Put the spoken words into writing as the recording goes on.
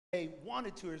they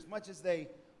wanted to or as much as they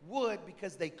would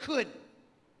because they couldn't.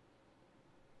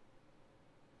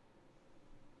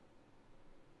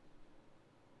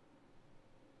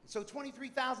 So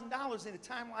 $23,000 in a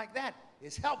time like that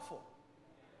is helpful.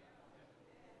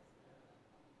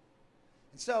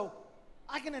 And so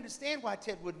I can understand why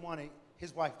Ted wouldn't want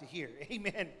his wife to hear.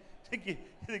 Amen. To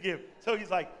give. So he's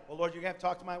like, well, Lord, you're going to have to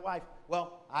talk to my wife.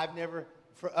 Well,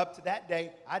 up to that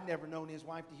day, I'd never known his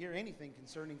wife to hear anything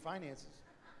concerning finances.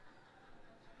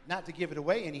 Not to give it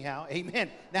away anyhow. Amen.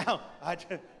 Now,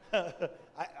 I'd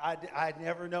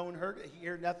never known her to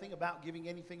hear nothing about giving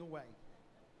anything away.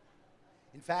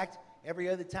 In fact, every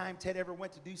other time Ted ever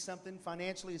went to do something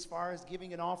financially as far as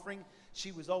giving an offering,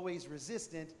 she was always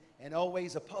resistant and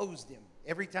always opposed him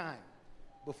every time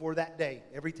before that day,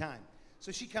 every time.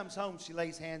 So she comes home, she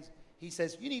lays hands. He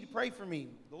says, you need to pray for me.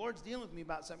 The Lord's dealing with me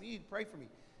about something. You need to pray for me.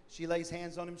 She lays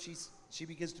hands on him. She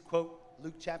begins to quote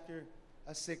Luke chapter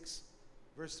 6,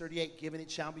 verse 38. Given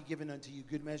it shall be given unto you.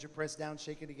 Good measure, pressed down,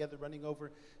 shaken together, running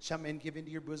over. Shall men give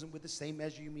into your bosom with the same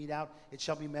measure you mete out? It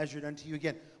shall be measured unto you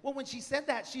again. Well, when she said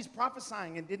that, she's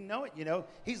prophesying and didn't know it, you know.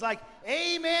 He's like,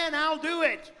 amen, I'll do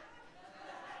it.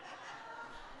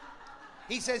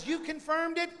 He says, you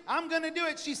confirmed it. I'm going to do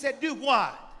it. She said, do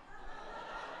what?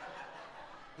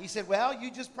 He said, well,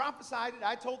 you just prophesied it.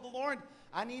 I told the Lord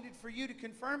I needed for you to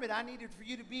confirm it. I needed for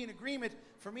you to be in agreement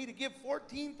for me to give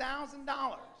 $14,000.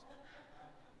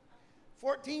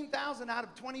 $14,000 out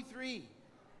of 23.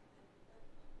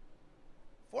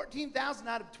 $14,000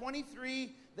 out of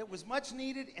 23 that was much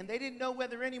needed, and they didn't know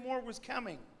whether any more was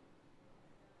coming.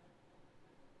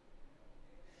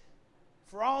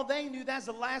 For all they knew, that's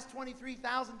the last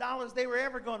 $23,000 they were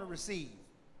ever going to receive.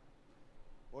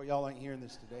 Boy, y'all ain't hearing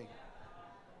this today.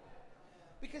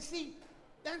 Because, see,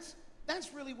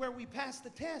 that's really where we pass the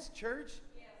test, church.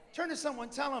 Turn to someone,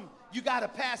 tell them, you got to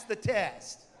pass the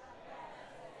test.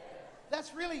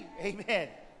 That's really, amen.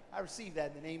 I received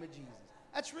that in the name of Jesus.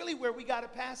 That's really where we got to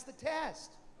pass the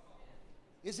test.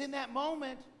 Is in that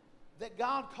moment that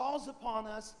God calls upon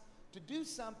us to do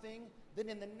something that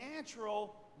in the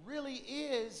natural really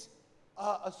is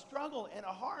a struggle and a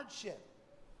hardship.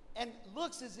 And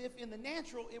looks as if in the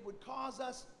natural it would cause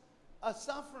us a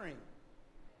suffering.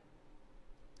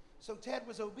 So Ted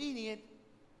was obedient,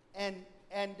 and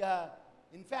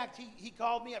in fact, he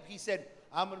called me up. He said,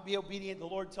 I'm going to be obedient. The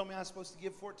Lord told me I'm supposed to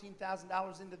give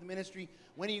 $14,000 into the ministry.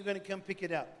 When are you going to come pick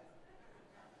it up?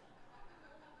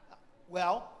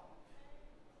 Well,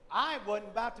 I wasn't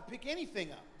about to pick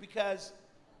anything up because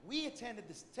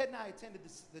Ted and I attended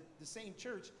the same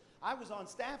church. I was on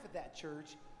staff at that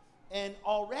church, and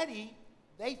already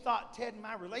they thought Ted and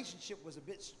my relationship was a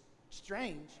bit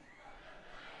strange.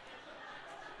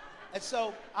 And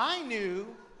so I knew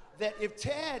that if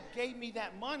Ted gave me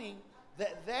that money,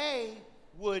 that they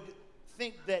would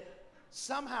think that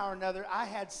somehow or another I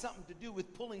had something to do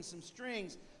with pulling some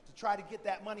strings to try to get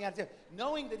that money out of Ted.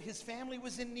 Knowing that his family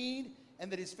was in need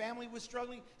and that his family was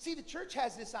struggling. See, the church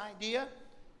has this idea,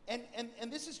 and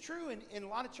this is true in a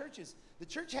lot of churches. The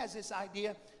church has this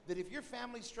idea that if your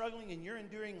family's struggling and you're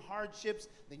enduring hardships,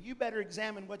 then you better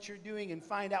examine what you're doing and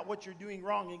find out what you're doing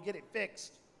wrong and get it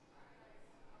fixed.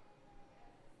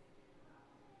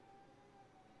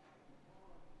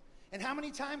 And how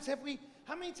many times have we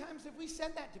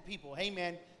said that to people? Hey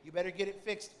man, you better get it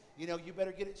fixed. You know, you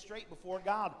better get it straight before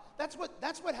God. That's what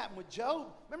happened with Job.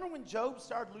 Remember when Job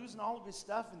started losing all of his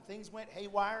stuff and things went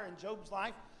haywire in Job's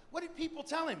life? What did people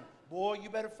tell him? Boy, you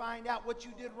better find out what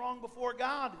you did wrong before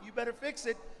God. You better fix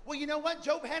it. Well, you know what?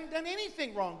 Job hadn't done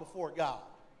anything wrong before God.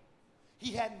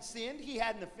 He hadn't sinned. He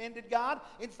hadn't offended God.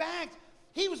 In fact,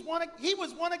 he was one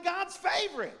of God's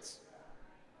favorites.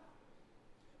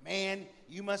 Man,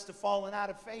 you must have fallen out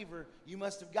of favor. You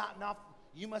must have gotten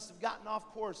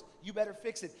off course. You better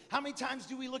fix it. How many times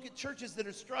do we look at churches that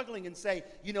are struggling and say,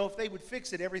 you know, if they would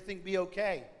fix it, everything would be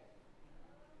okay?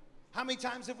 How many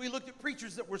times have we looked at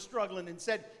preachers that were struggling and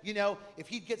said, you know, if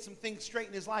he'd get some things straight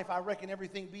in his life, I reckon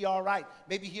everything would be all right.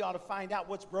 Maybe he ought to find out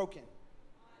what's broken.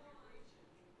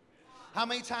 How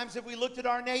many times have we looked at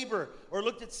our neighbor or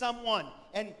looked at someone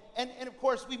and of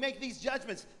course we make these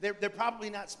judgments. They're probably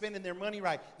not spending their money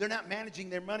right. They're not managing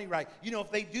their money right. You know,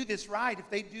 if they do this right, if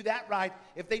they do that right,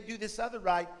 if they do this other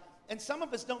right. And some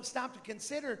of us don't stop to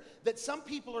consider that some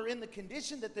people are in the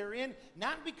condition that they're in,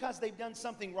 not because they've done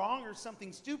something wrong or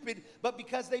something stupid, but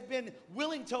because they've been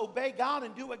willing to obey God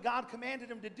and do what God commanded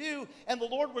them to do. And the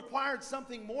Lord required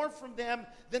something more from them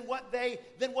than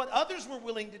what others were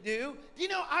willing to do. Do you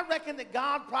know, I reckon that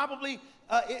God probably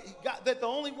that the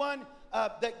only one,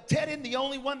 that Ted isn't the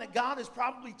only one that God has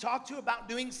probably talked to about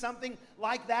doing something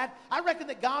like that. I reckon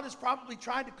that God has probably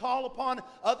tried to call upon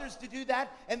others to do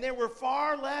that, and there were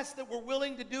far less that were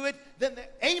willing to do it than the,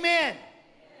 amen.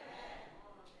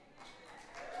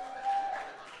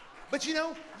 But you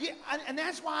know, and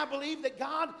that's why I believe that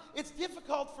God, it's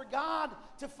difficult for God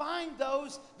to find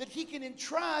those that he can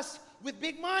entrust with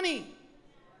big money.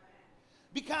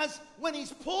 Because when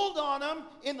he's pulled on them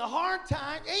in the hard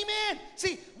time, amen.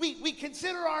 See, we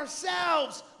consider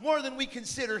ourselves more than we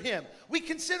consider him. We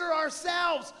consider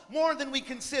ourselves more than we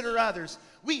consider others.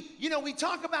 We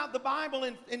talk about the Bible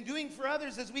and doing for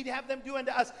others as we'd have them do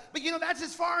unto us. But you know, that's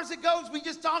as far as it goes. We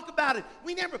just talk about it.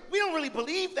 We don't really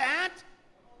believe that.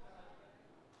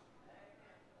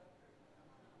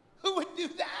 Who would do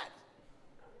that?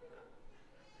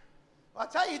 Well, I'll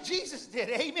tell you, Jesus did.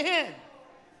 Amen.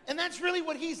 And that's really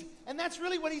what he's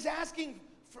asking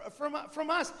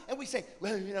from us. And we say,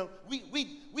 well, you know, we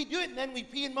do it, and then we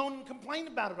pee and moan and complain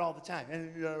about it all the time.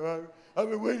 And you know,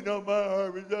 I've been waiting on my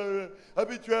harvest. I've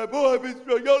been trying. Boy, I've been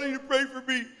strong. Y'all need to pray for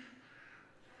me.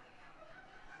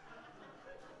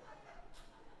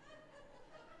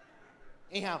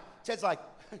 Anyhow, Ted's like,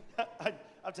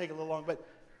 I'll take a little long, but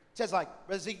Ted's like,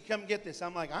 Brother Ziggy, come get this.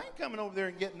 I'm like, I ain't coming over there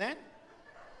and getting that.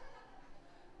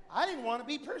 I didn't want to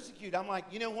be persecuted. I'm like,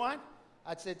 you know what?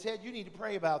 I said, Ted, you need to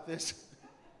pray about this.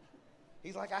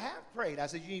 He's like, I have prayed. I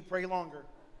said, you need to pray longer.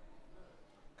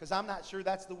 Because I'm not sure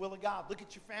that's the will of God. Look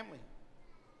at your family.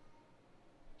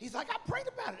 He's like, I prayed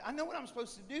about it. I know what I'm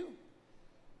supposed to do.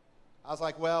 I was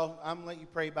like, well, I'm going to let you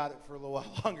pray about it for a little while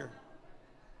longer.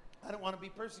 I don't want to be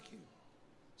persecuted.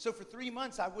 So for 3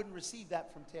 months, I wouldn't receive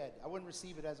that from Ted. I wouldn't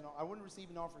receive an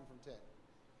offering from Ted.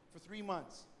 For 3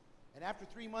 months. And after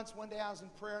 3 months, one day I was in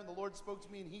prayer, and the Lord spoke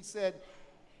to me, and he said,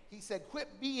 quit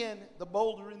being the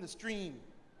boulder in the stream.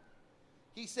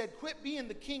 He said, quit being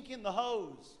the kink in the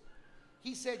hose.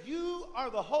 He said, you are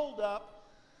the holdup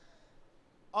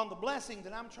on the blessing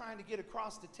that I'm trying to get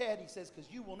across to Ted. He says,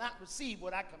 because you will not receive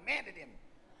what I commanded him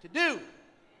to do.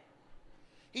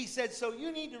 He said, so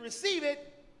you need to receive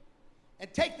it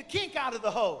and take the kink out of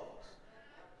the hose.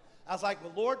 I was like,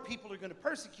 well, Lord, people are going to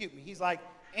persecute me. He's like,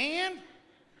 and?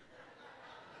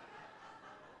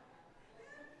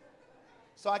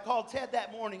 So I called Ted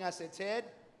that morning. I said, Ted,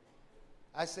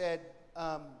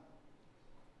 the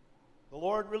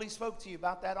Lord really spoke to you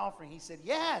about that offering. He said,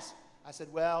 yes. I said,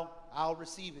 well, I'll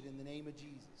receive it in the name of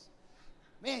Jesus.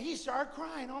 Man, he started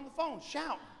crying on the phone,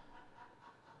 shouting.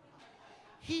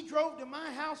 He drove to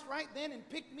my house right then and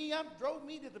picked me up, drove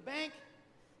me to the bank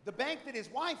that his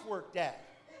wife worked at.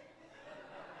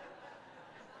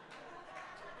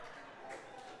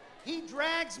 He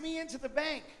drags me into the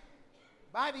bank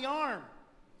by the arm.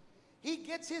 He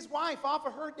gets his wife off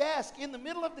of her desk in the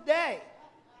middle of the day,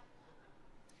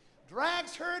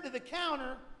 drags her to the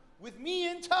counter with me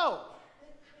in tow.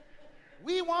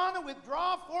 We want to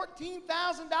withdraw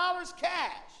 $14,000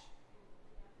 cash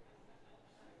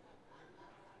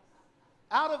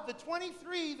out of the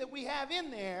 23 that we have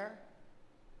in there.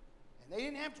 And they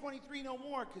didn't have 23 no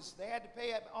more because they had to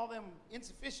pay all them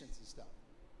insufficiency and stuff.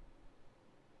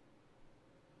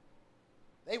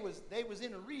 They was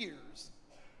in arrears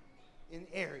in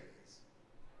areas.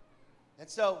 And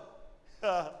so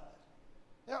they're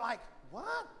like,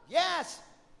 what? Yes,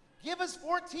 give us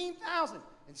 $14,000.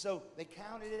 And so they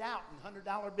counted it out in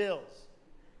 $100 bills.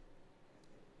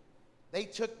 They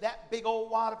took that big old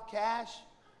wad of cash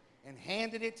and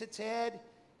handed it to Ted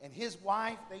and his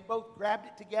wife. They both grabbed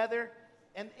it together.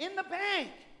 And in the bank,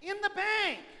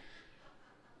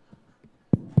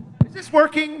 is this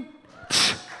working?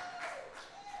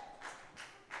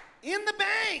 In the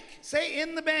bank, say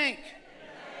in the bank,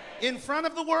 in front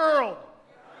of the world,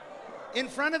 in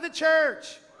front of the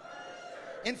church,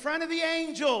 in front of the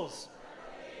angels,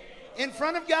 in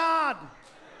front of God,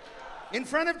 in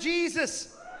front of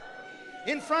Jesus,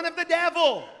 in front of the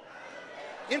devil,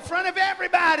 in front of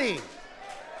everybody,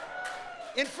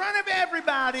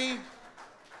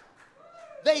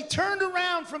 they turned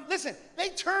around from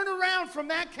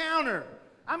that counter.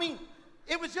 I mean,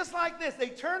 it was just like this. They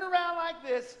turned around like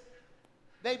this.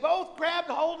 They both grabbed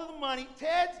hold of the money.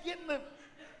 Ted's getting the...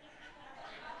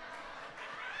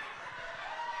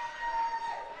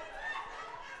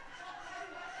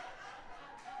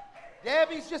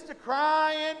 Debbie's just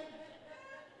a-crying.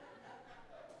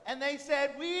 And they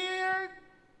said, we're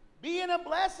being a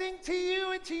blessing to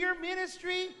you and to your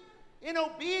ministry in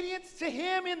obedience to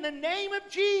him in the name of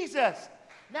Jesus.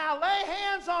 Now lay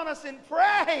hands on us and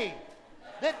pray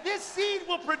that this seed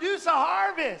will produce a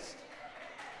harvest.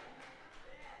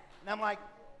 And I'm like,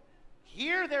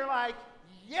 here they're like,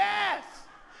 Yes.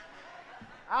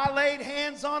 I laid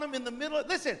hands on him in the middle.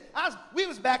 Listen, we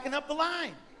was backing up the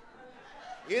line.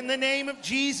 In the name of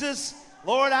Jesus,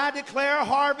 Lord, I declare a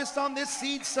harvest on this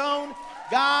seed sown.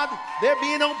 God, they're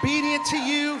being obedient to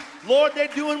you. Lord, they're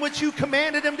doing what you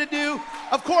commanded them to do.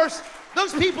 Of course,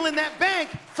 those people in that bank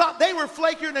thought they were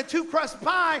flakier than a two-crust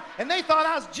pie, and they thought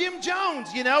I was Jim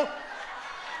Jones, you know.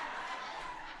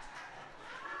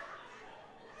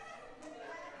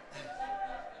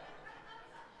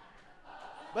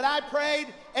 But I prayed,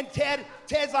 and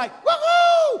Ted's like,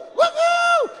 woohoo,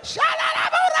 woohoo,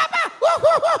 sha-la-la-boo-ra-ba,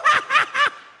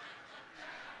 woohoo.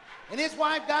 And his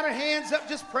wife got her hands up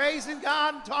just praising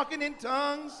God and talking in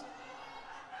tongues.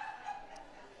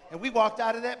 And we walked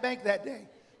out of that bank that day.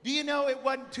 Do you know it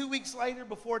wasn't 2 weeks later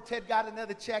before Ted got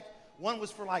another check? One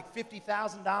was for like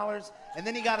 $50,000, and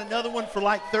then he got another one for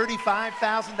like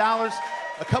 $35,000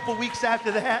 a couple weeks after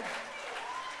that.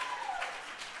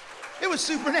 It was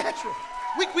supernatural.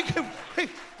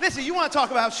 Listen, you want to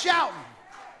talk about shouting.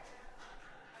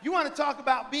 You want to talk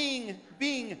about being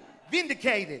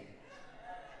vindicated.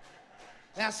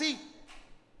 Now, see,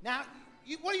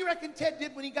 what do you reckon Ted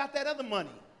did when he got that other money?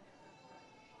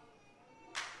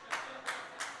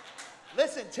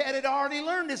 Listen, Ted had already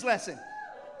learned his lesson.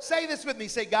 Say this with me.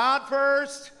 Say, God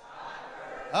first,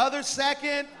 others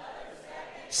second,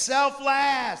 self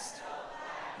last.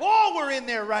 Boy, we're in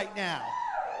there right now.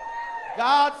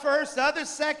 God first, others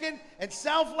second, and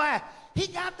self last. He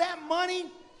got that money,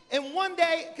 and one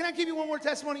day, can I give you one more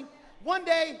testimony? One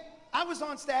day, I was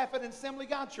on staff at an Assembly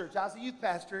of God church. I was a youth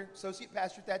pastor, associate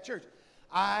pastor at that church.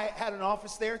 I had an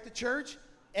office there at the church,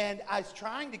 and I was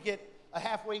trying to get a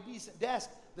halfway decent desk.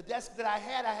 The desk that I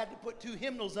had to put 2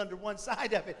 hymnals under one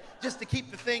side of it just to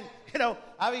keep the thing,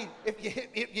 I mean, if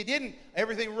you didn't,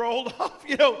 everything rolled off,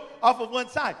 off of one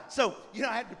side. So,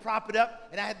 I had to prop it up,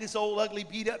 and I had this old ugly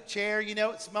beat up chair,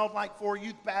 it smelled like 4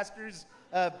 youth pastors,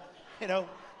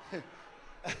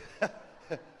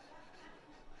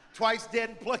 twice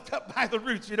dead and plucked up by the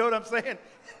roots, you know what I'm saying?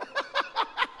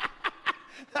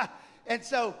 And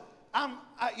so,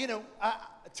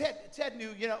 Ted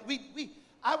knew,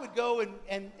 I would go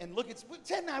and look at,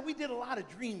 Ted and I, we did a lot of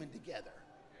dreaming together.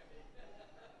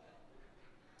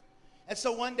 And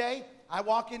so one day, I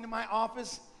walk into my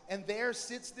office, and there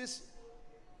sits this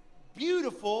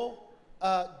beautiful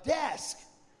desk,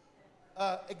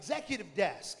 executive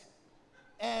desk.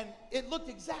 And it looked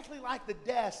exactly like the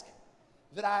desk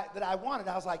that I wanted.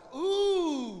 I was like,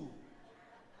 ooh.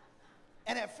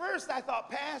 And at first, I thought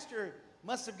Pastor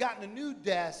must have gotten a new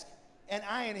desk, and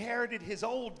I inherited his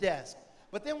old desk.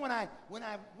 But then when I went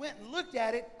and looked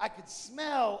at it, I could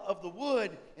smell of the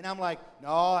wood, and I'm like,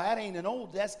 no, that ain't an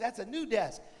old desk, that's a new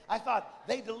desk. I thought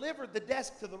they delivered the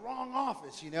desk to the wrong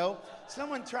office,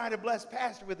 Someone trying to bless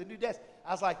Pastor with a new desk.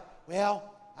 I was like,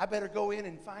 well, I better go in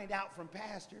and find out from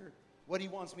Pastor what he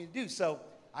wants me to do. So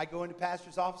I go into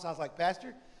Pastor's office. I was like,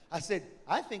 Pastor, I said,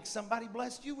 I think somebody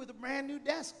blessed you with a brand new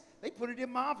desk. They put it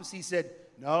in my office. He said,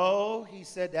 no, he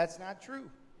said, that's not true.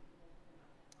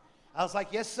 I was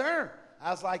like, yes, sir. I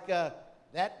was like,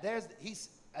 there's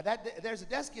a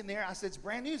desk in there. I said, it's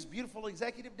brand new. It's a beautiful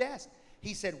executive desk.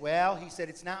 He said,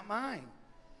 it's not mine.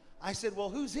 I said,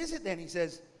 well, whose is it then? He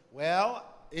says, well,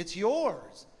 it's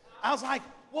yours. I was like,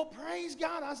 well, praise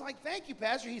God. I was like, thank you,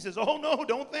 Pastor. He says, oh, no,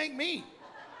 don't thank me.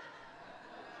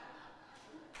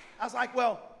 I was like,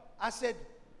 well,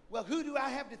 who do I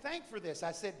have to thank for this?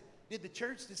 I said, did the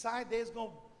church decide they was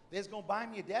going to buy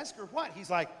me a desk or what?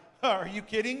 He's like, are you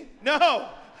kidding? No.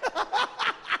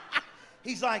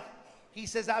 He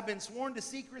says, I've been sworn to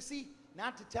secrecy,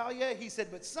 not to tell you. He said,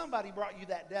 but somebody brought you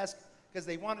that desk because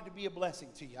they wanted to be a blessing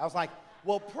to you. I was like,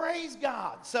 well, praise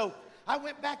God. So I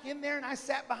went back in there and I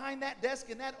sat behind that desk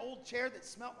in that old chair that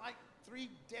smelled like 3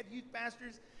 dead youth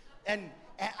pastors. And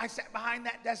I sat behind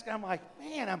that desk and I'm like,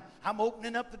 man, I'm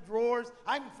opening up the drawers.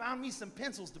 I even found me some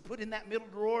pencils to put in that middle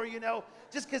drawer,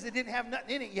 just because it didn't have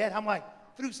nothing in it yet. I'm like,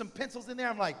 threw some pencils in there.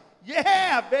 I'm like,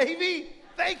 yeah, baby.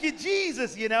 Thank you,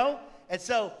 Jesus, And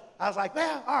so I was like,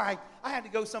 well, all right. I had to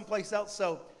go someplace else.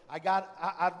 So I got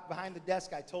out behind the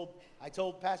desk. I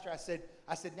told Pastor, I said,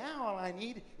 now all I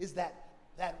need is that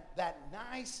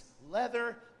nice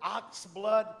leather ox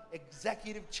blood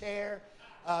executive chair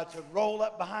to roll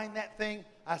up behind that thing.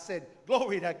 I said,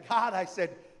 glory to God. I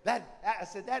said,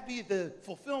 that'd be the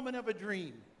fulfillment of a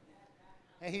dream.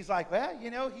 And he's like, well,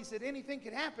 he said, anything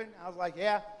could happen. I was like,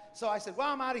 yeah. So I said, well,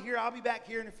 I'm out of here. I'll be back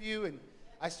here in a few. And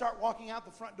I start walking out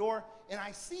the front door, and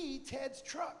I see Ted's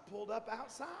truck pulled up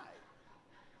outside.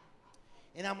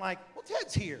 And I'm like, well,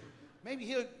 Ted's here. Maybe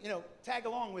he'll, tag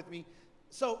along with me.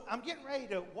 So I'm getting ready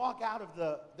to walk out of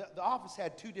the office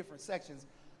had 2 different sections.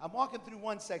 I'm walking through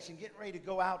one section, getting ready to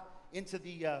go out into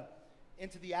the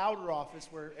outer office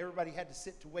where everybody had to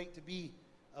sit to wait to be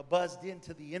buzzed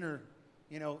into the inner,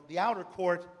 the outer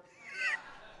court.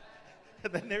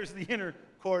 And then there's the inner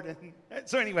court. And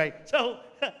so anyway,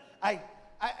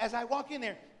 as I walk in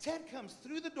there, Ted comes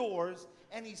through the doors,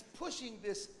 and he's pushing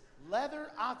this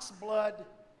leather oxblood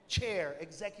chair,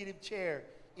 executive chair,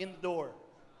 in the door.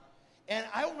 And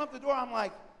I open up the door, I'm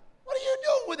like, what are you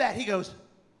doing with that? He goes,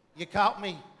 you caught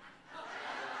me.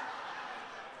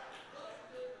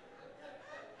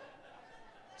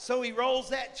 So he rolls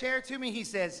that chair to me. He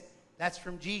says, that's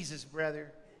from Jesus,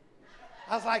 brother.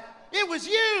 I was like, it was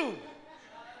you.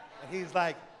 And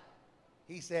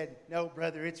he said, no,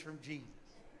 brother, it's from Jesus.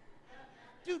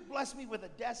 Dude blessed me with a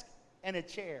desk and a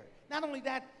chair. Not only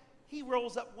that, he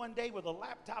rolls up one day with a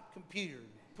laptop computer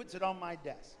and puts it on my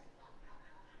desk.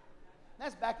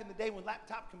 That's back in the day when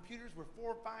laptop computers were $4,000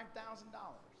 or $5,000.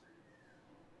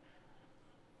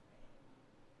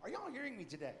 Are y'all hearing me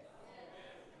today?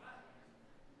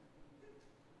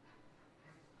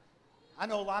 I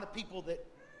know a lot of people that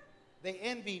they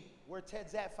envy where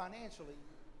Ted's at financially,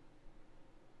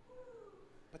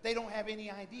 but they don't have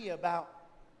any idea about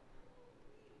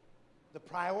the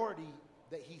priority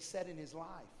that he set in his life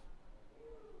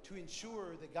to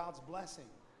ensure that God's blessing.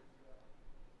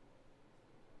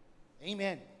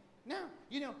 Amen. Now,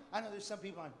 I know there's some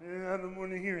people like, I don't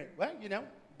want to hear it. Well,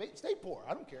 stay poor.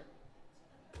 I don't care.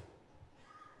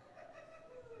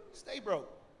 Stay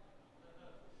broke.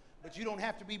 But you don't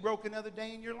have to be broke another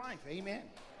day in your life. Amen.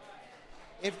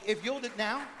 If you'll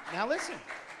now listen.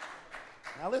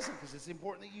 Now listen, because it's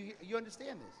important that you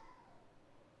understand this.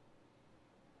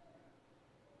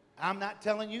 I'm not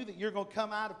telling you that you're going to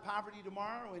come out of poverty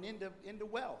tomorrow and into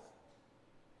wealth.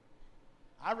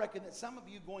 I reckon that some of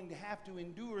you are going to have to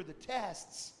endure the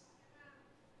tests,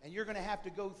 and you're going to have to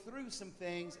go through some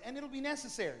things, and it'll be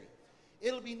necessary.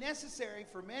 It'll be necessary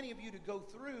for many of you to go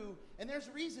through, and there's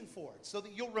a reason for it, so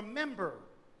that you'll remember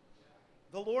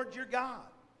the Lord your God.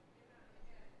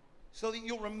 So that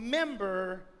you'll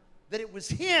remember that it was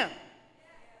Him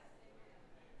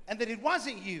and that it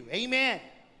wasn't you. Amen.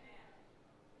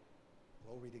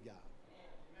 Glory to God.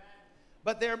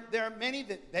 But there are many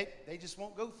that they just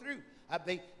won't go through.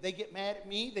 They get mad at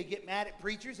me. They get mad at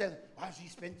preachers. Why does he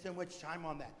spend so much time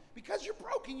on that? Because you're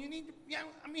broke and you need to,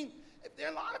 there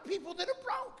are a lot of people that are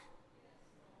broke.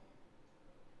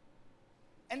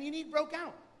 And you need broke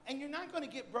out. And you're not going to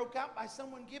get broke out by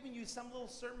someone giving you some little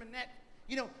sermonette.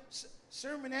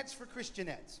 Sermonettes for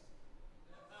Christianettes.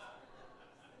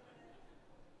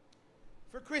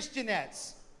 For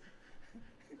Christianettes.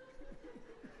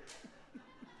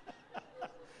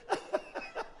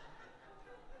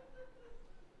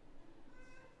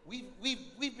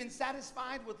 We've been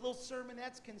satisfied with little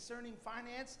sermonettes concerning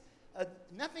finance.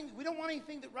 We don't want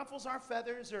anything that ruffles our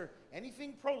feathers or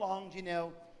anything prolonged,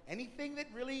 anything that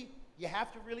really you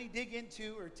have to really dig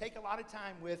into or take a lot of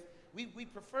time with. We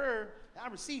prefer, I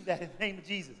receive that in the name of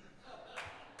Jesus.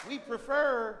 We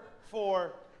prefer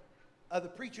for the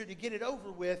preacher to get it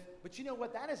over with, but you know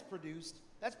what that has produced?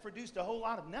 That's produced a whole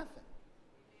lot of nothing.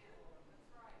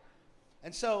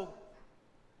 And so,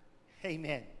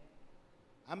 amen.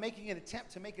 I'm making an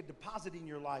attempt to make a deposit in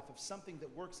your life of something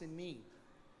that works in me,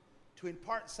 to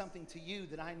impart something to you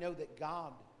that I know that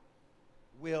God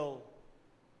will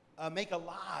make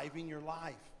alive in your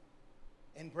life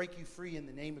and break you free in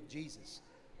the name of Jesus.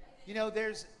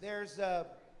 There's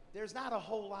not a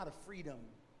whole lot of freedom.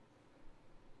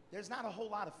 There's not a whole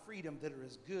lot of freedom that are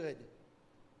as good,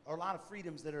 or a lot of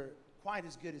freedoms that are quite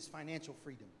as good as financial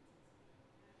freedom.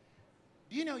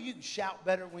 Do you know you can shout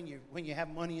better when you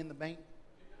have money in the bank?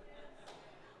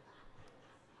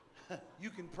 You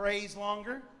can praise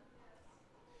longer.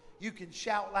 You can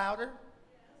shout louder.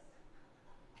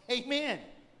 Amen.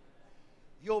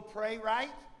 You'll pray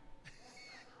right.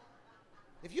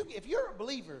 If you're a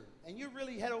believer and you're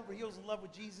really head over heels in love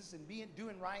with Jesus and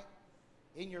doing right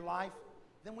in your life,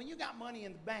 then when you got money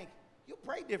in the bank, you'll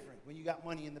pray different when you got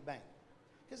money in the bank.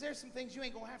 Because there's some things you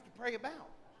ain't going to have to pray about.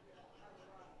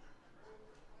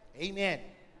 Amen.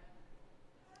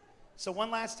 So one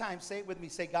last time, say it with me.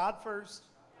 Say God first.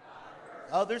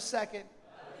 Others second.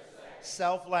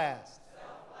 Self last.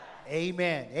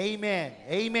 Amen. Amen.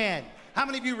 Amen. How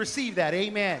many of you receive that?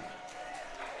 Amen.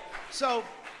 So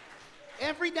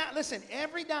every dime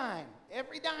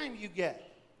you get,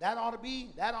 that ought to be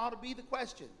the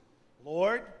question.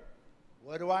 Lord,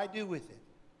 what do I do with it?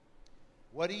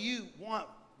 What do you want?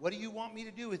 What do you want me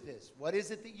to do with this? What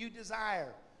is it that you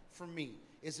desire from me?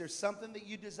 Is there something that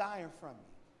you desire from me?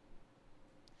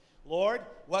 Lord,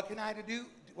 what can I do?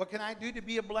 What can I do to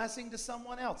be a blessing to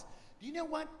someone else? Do you know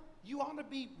what? You ought to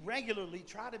be regularly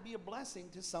try to be a blessing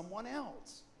to someone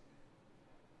else.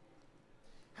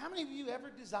 How many of you ever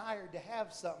desired to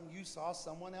have something you saw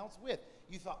someone else with?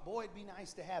 You thought, boy, it'd be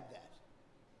nice to have that.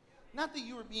 Not that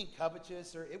you were being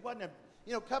covetous, or it wasn't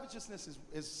covetousness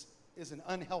is an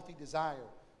unhealthy desire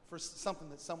for something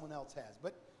that someone else has.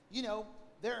 But,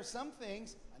 there are some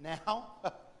things now,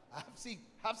 I've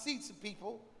seen some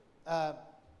people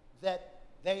that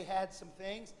they had some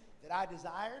things that I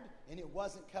desired, and it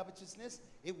wasn't covetousness.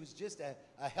 It was just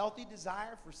a healthy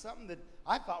desire for something that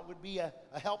I thought would be a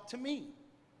help to me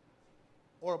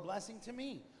or a blessing to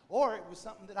me. Or it was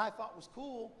something that I thought was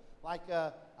cool, like,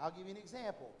 I'll give you an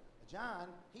example. John,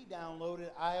 he downloaded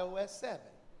iOS 7.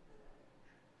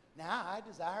 Now, I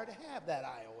desire to have that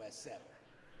iOS 7.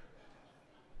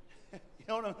 You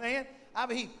know what I'm saying? I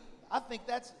mean, I think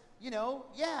that's,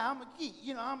 I'm a geek.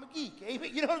 I'm a geek.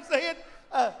 You know what I'm saying?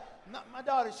 My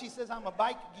daughter, she says I'm a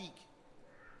bike geek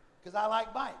because I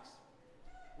like bikes.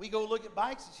 We go look at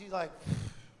bikes, and she's like,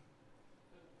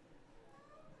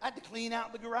 I had to clean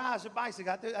out the garage of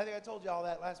bicycle. I think I told you all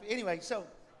that last week. Anyway, so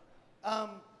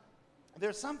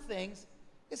there's some things,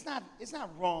 it's not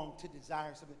wrong to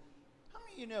desire something. How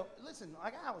many of you know, listen,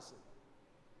 like Allison,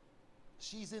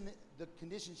 she's in the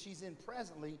condition she's in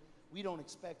presently, we don't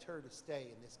expect her to stay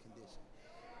in this condition.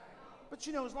 But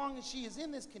as long as she is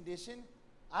in this condition,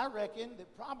 I reckon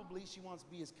that probably she wants to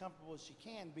be as comfortable as she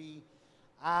can be.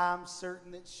 I'm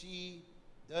certain that she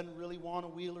doesn't really want to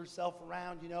wheel herself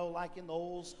around, like in the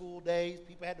old school days.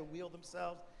 People had to wheel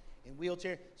themselves in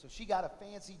wheelchair. So she got a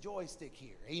fancy joystick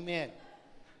here. Amen.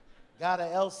 Got a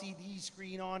LCD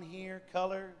screen on here,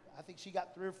 color. I think she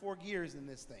got 3 or 4 gears in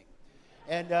this thing.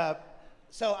 And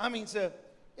so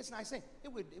it's a nice thing.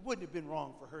 It wouldn't have been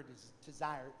wrong for her to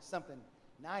desire something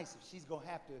nice if she's going to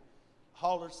have to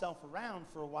haul herself around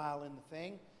for a while in the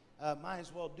thing. Might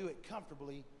as well do it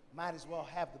comfortably. Might as well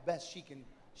have the best she can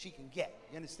get.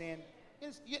 You understand?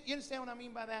 You understand what I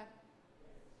mean by that?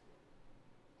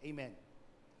 Amen.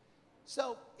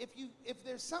 So if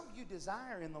there's something you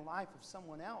desire in the life of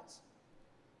someone else,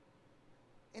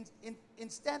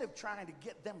 instead of trying to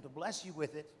get them to bless you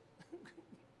with it,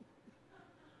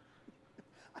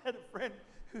 I had a friend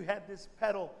who had this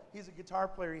pedal. He's a guitar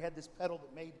player. He had this pedal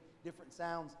that made different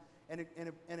sounds, and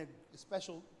a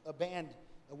special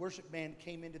a worship band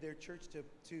came into their church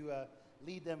to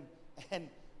lead them, and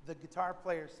the guitar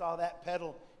player saw that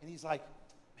pedal, and he's like,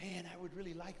 man, I would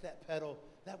really like that pedal.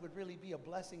 That would really be a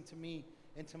blessing to me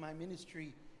and to my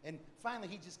ministry. And finally,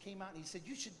 he just came out and he said,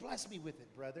 you should bless me with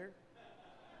it, brother.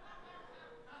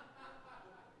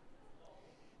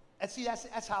 And see,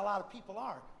 that's how a lot of people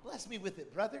are. Bless me with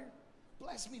it, brother.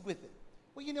 Bless me with it.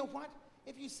 Well, you know what?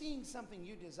 If you're seeing something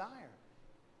you desire,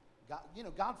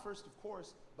 God first, of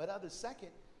course, but others second,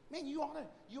 man, you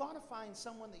ought to find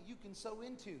someone that you can sow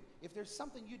into. If there's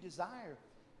something you desire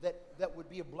that would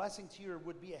be a blessing to you or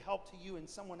would be a help to you in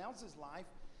someone else's life,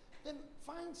 then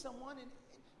find someone, and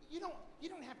you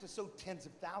don't have to sow tens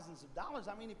of thousands of dollars.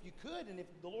 I mean, if you could, and if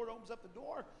the Lord opens up the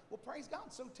door, well, praise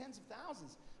God, sow tens of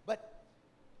thousands. But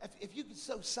if you could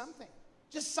sow something,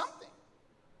 just something,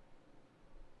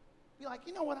 be like,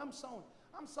 you know what, I'm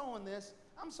sowing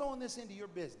this into your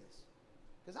business,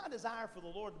 because I desire for the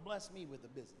Lord to bless me with a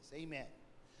business. Amen.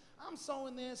 I'm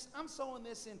sowing this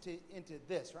into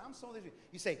this, or I'm sowing this.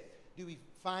 You say, do we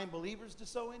find believers to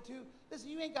sow into? Listen,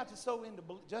 you ain't got to sow into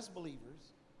just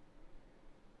believers.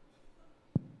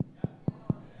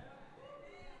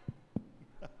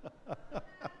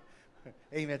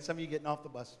 Amen. Some of you getting off the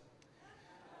bus.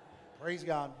 Praise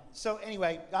God. So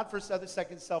anyway, God first, others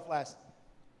second, self last.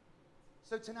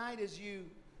 So tonight, as you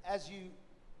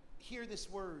hear this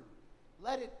word,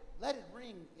 let it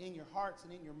ring in your hearts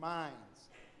and in your minds.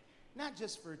 Not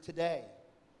just for today,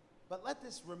 but let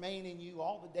this remain in you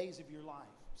all the days of your life,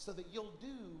 so that you'll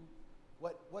do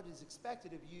what is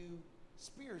expected of you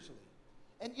spiritually.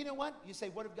 And you know what? You say,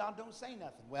 what if God don't say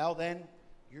nothing? Well, then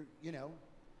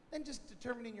then just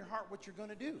determine in your heart what you're going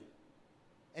to do,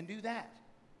 and do that.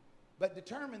 But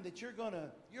determine that you're going to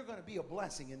be a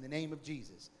blessing in the name of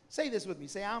Jesus. Say this with me.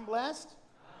 Say, I'm blessed,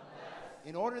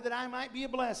 in order that I might be a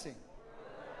blessing.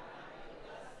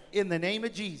 In the name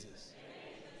of Jesus.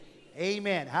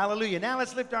 Amen. Hallelujah. Now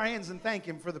let's lift our hands and thank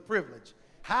him for the privilege.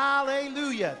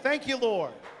 Hallelujah. Thank you,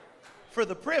 Lord, for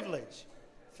the privilege.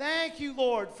 Thank you,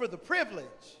 Lord, for the privilege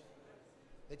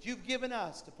that you've given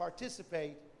us to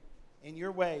participate in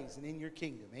your ways and in your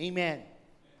kingdom. Amen.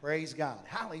 Praise God.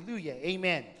 Hallelujah.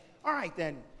 Amen. All right,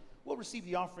 then. We'll receive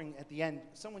the offering at the end.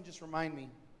 Someone just remind me,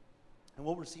 and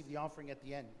we'll receive the offering at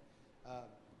the end,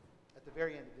 at the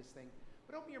very end of this thing.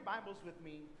 But open your Bibles with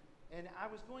me, and I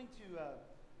was going to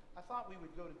I thought we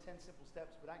would go to 10 simple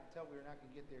steps, but I can tell we're not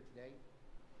going to get there today.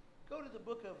 Go to the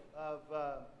book of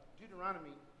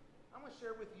Deuteronomy. I'm going to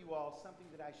share with you all something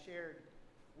that I shared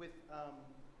with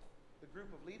the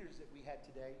group of leaders that we had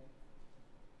today.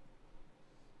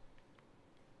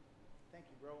 Thank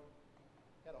you, bro.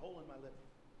 Got a hole in my lip.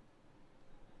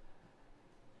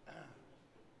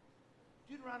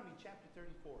 Deuteronomy chapter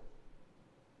 34.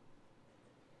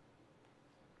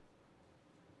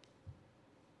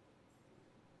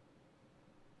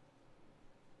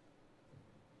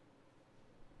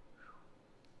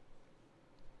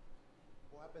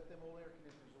 Well, I bet them old air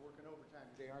conditioners are working overtime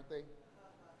today, aren't they?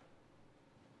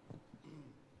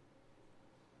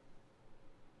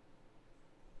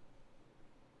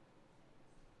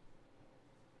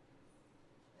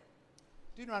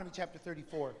 Deuteronomy chapter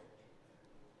 34.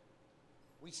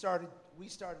 We started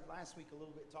last week a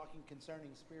little bit talking concerning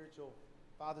spiritual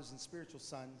fathers and spiritual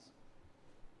sons.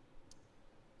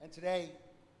 And today,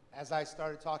 as I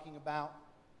started talking about,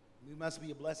 we must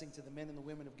be a blessing to the men and the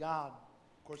women of God.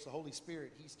 Of course, the Holy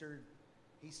Spirit, He stirred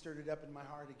it up in my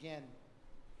heart again.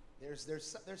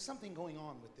 There's something going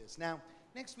on with this. Now,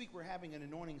 next week we're having an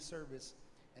anointing service,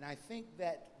 and I think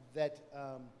that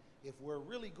if we're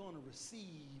really going to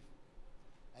receive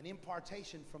an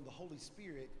impartation from the Holy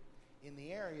Spirit in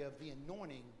the area of the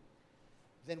anointing,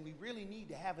 then we really need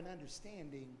to have an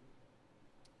understanding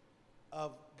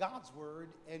of God's word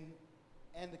and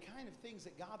the kind of things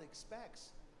that God expects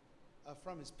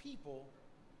from His people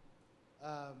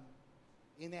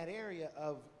in that area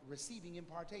of receiving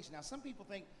impartation. Now, some people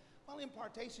think, well,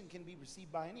 impartation can be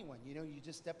received by anyone. You know, you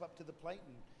just step up to the plate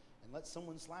and let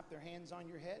someone slap their hands on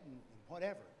your head and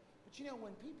whatever. But you know,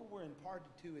 when people were imparted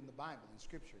to in the Bible, in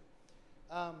Scripture,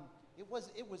 it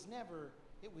was never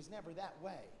that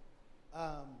way.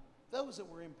 Those that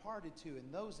were imparted to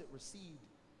and those that received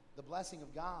the blessing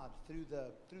of God through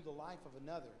the life of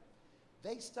another,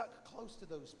 they stuck close to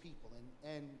those people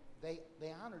and they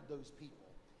honored those people.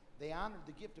 They honored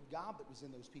the gift of God that was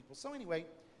in those people. So anyway,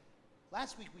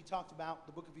 last week we talked about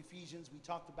the book of Ephesians. We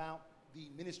talked about the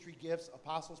ministry gifts,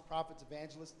 apostles, prophets,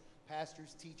 evangelists,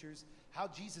 pastors, teachers, how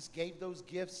Jesus gave those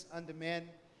gifts unto men.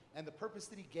 And the purpose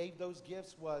that He gave those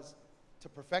gifts was to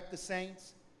perfect the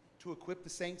saints, to equip the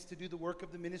saints to do the work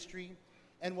of the ministry.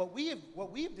 And what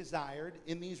we've desired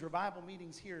in these revival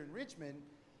meetings here in Richmond,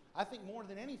 I think more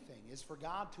than anything, is for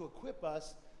God to equip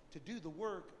us to do the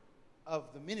work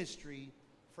of the ministry,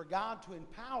 for God to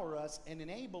empower us and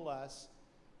enable us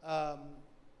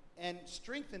and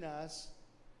strengthen us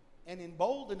and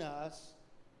embolden us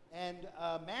and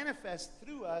manifest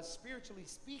through us, spiritually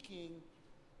speaking,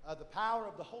 the power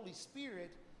of the Holy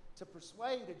Spirit to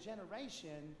persuade a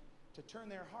generation to turn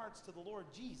their hearts to the Lord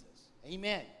Jesus.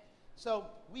 Amen. So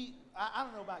I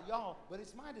don't know about y'all, but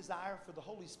it's my desire for the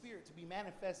Holy Spirit to be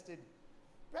manifested.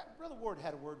 Brother Ward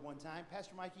had a word one time,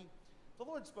 Pastor Mikey. The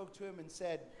Lord spoke to him and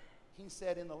he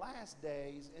said, in the last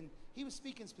days, and he was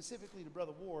speaking specifically to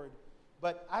Brother Ward,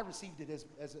 but I received it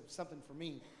as something for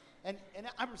me. And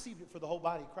I received it for the whole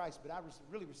body of Christ, but I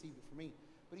really received it for me.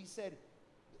 But he said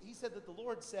that the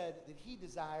Lord said that He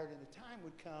desired and a time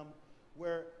would come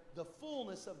where the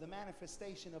fullness of the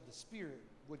manifestation of the Spirit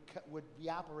would be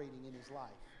operating in His life.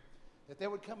 That there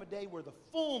would come a day where the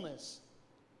fullness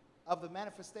of the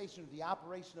manifestation of the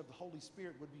operation of the Holy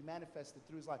Spirit would be manifested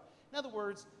through His life. In other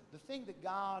words, the thing that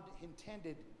God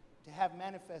intended to have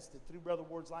manifested through Brother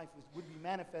Ward's life would be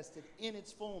manifested in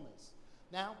its fullness.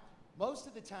 Now, most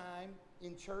of the time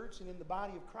in church and in the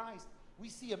body of Christ, we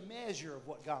see a measure of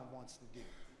what God wants to do.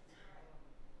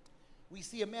 We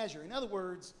see a measure. In other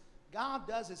words, God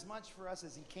does as much for us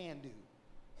as He can do.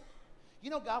 You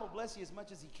know, God will bless you as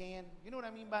much as He can. You know what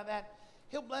I mean by that?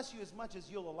 He'll bless you as much as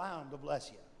you'll allow Him to bless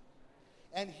you.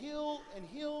 And he'll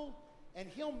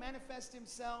manifest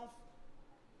Himself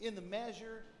in the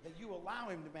measure that you allow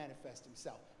Him to manifest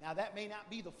Himself. Now, that may not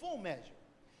be the full measure.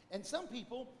 And some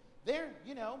people, it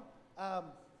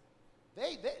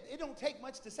don't take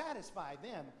much to satisfy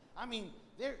them. I mean,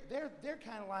 they're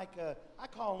kind of like, I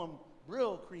call them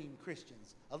Brill cream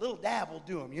Christians. A little dab will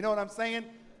do them. You know what I'm saying?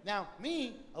 Now,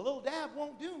 me, a little dab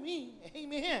won't do me.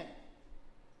 Amen.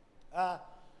 I'm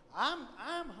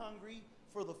hungry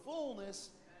for the fullness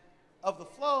of the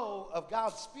flow of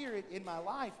God's Spirit in my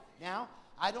life. Now,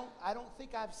 I don't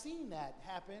think I've seen that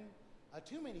happen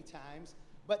too many times,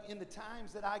 but in the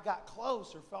times that I got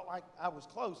close or felt like I was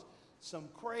close, some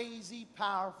crazy,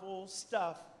 powerful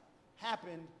stuff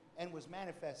happened and was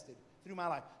manifested through my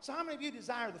life. So how many of you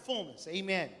desire the fullness?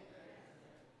 Amen.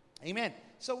 Amen.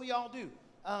 So we all do.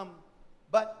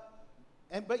 But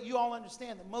you all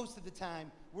understand that most of the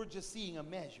time we're just seeing a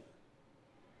measure.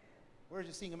 Where's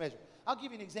your seeing a measure? I'll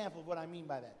give you an example of what I mean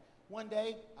by that. One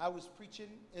day, I was preaching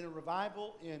in a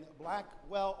revival in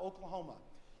Blackwell, Oklahoma.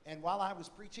 And while I was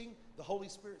preaching, the Holy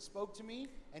Spirit spoke to me,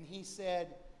 and he said,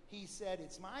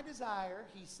 it's my desire,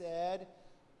 he said,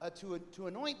 to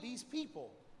anoint these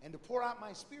people and to pour out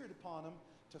my Spirit upon them,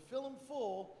 to fill them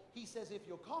full. He says, if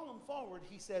you'll call them forward,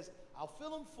 he says, I'll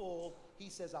fill them full. He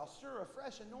says, I'll stir a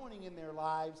fresh anointing in their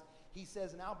lives. He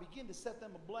says, and I'll begin to set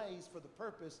them ablaze for the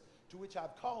purpose to which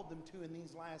I've called them to in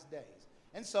these last days.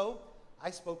 And so I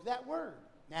spoke that word.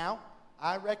 Now,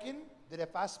 I reckon that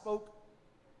if I spoke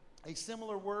a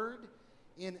similar word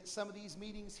in some of these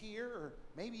meetings here, or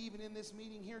maybe even in this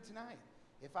meeting here tonight,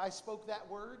 if I spoke that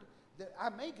word, that I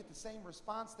may get the same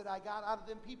response that I got out of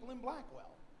them people in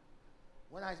Blackwell.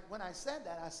 When I said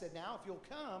that, I said, now, if you'll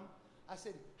come, I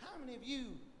said, how many of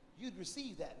you'd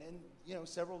receive that? And,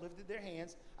 several lifted their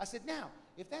hands. I said, now,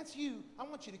 if that's you, I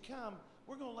want you to come.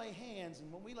 We're going to lay hands,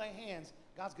 and when we lay hands,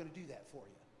 God's going to do that for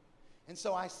you. And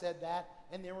so I said that,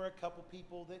 and there were a couple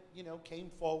people that, came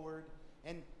forward,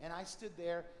 and I stood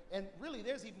there. And really,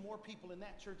 there's even more people in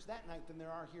that church that night than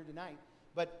there are here tonight.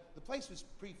 But the place was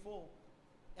pretty full,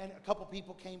 and a couple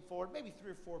people came forward, maybe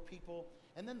 3 or 4 people.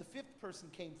 And then the 5th person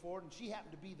came forward, and she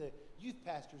happened to be the youth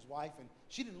pastor's wife. And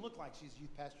she didn't look like she's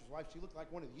youth pastor's wife. She looked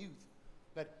like one of the youth.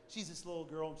 But she's this little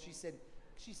girl, and she said,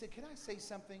 can I say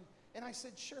something? And I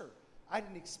said, sure. I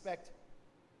didn't expect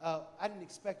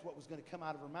what was going to come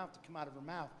out of her mouth to come out of her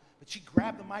mouth. But she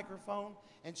grabbed the microphone,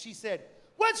 and she said,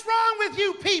 what's wrong with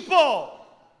you people?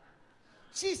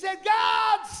 She said,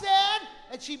 God said,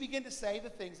 and she began to say the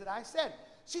things that I said.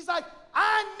 She's like,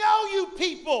 I know you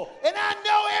people, and I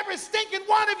know every stinking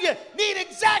one of you need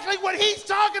exactly what he's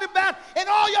talking about, and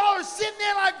all y'all are sitting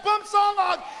there like bumps on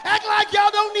log, acting like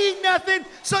y'all don't need nothing,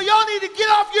 so y'all need to get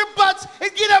off your butts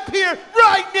and get up here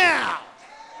right now.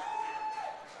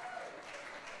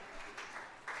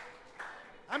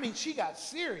 I mean, she got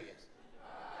serious.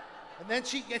 And then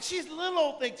she's a little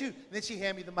old thing too. And then she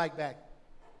handed me the mic back.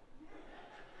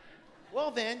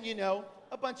 Well then,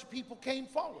 a bunch of people came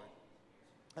forward.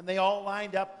 And they all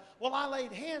lined up. Well, I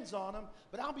laid hands on them,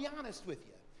 but I'll be honest with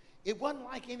you. It wasn't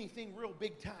like anything real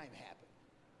big time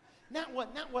happened.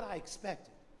 Not what I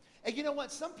expected. And you know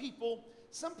what? Some people,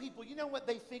 you know what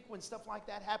they think when stuff like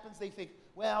that happens? They think,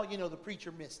 well, the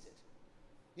preacher missed it.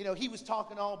 He was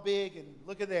talking all big, and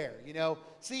look at there,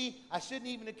 See, I shouldn't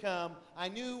even have come. I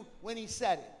knew when he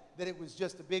said it that it was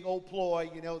just a big old ploy,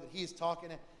 that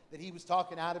he was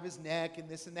talking out of his neck and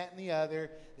this and that and the other,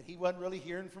 that he wasn't really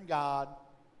hearing from God.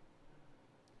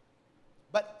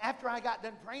 But after I got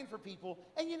done praying for people,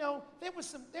 and there was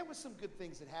some good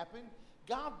things that happened.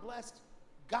 God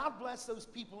blessed those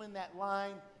people in that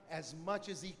line as much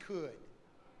as he could.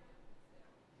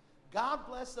 God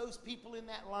blessed those people in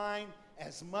that line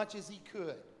as much as he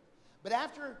could. But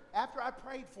after I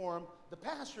prayed for him, the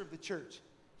pastor of the church,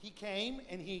 he came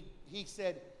and he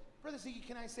said, Brother Ziggy,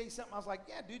 can I say something? I was like,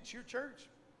 yeah, dude, it's your church.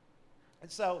 And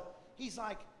so he's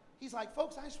like,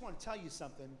 folks, I just want to tell you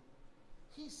something.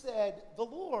 He said, the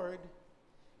Lord,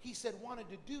 wanted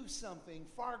to do something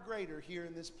far greater here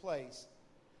in this place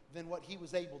than what he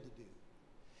was able to do.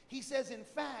 He says, in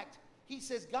fact,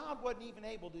 God wasn't even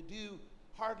able to do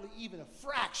hardly even a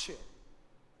fraction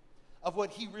of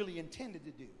what he really intended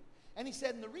to do. And he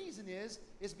said, and the reason is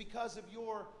because of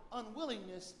your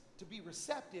unwillingness to be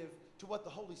receptive to what the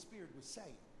Holy Spirit was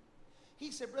saying.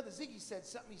 He said, Brother Ziggy said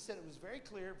something. He said it was very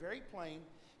clear, very plain.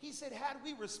 He said, had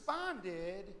we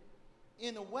responded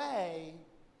in a way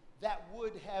that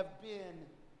would have been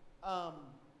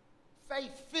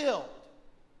faith-filled,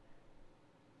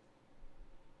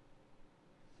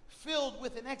 filled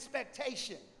with an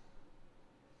expectation.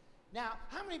 Now,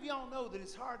 how many of y'all know that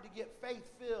it's hard to get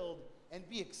faith-filled and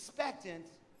be expectant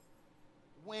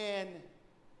when...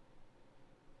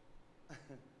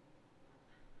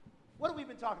 What have we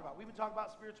been talking about? We've been talking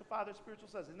about spiritual fathers, spiritual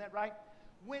sons. Isn't that right?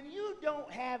 When you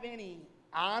don't have any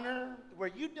honor, where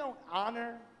you don't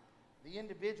honor the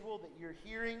individual that you're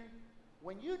hearing,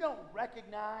 when you don't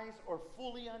recognize or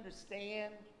fully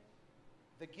understand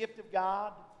the gift of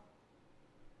God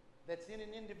that's in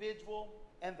an individual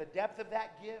and the depth of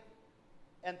that gift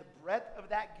and the breadth of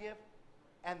that gift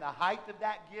and the height of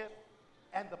that gift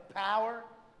and the power,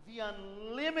 the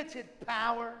unlimited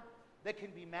power that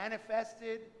can be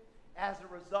manifested as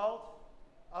a result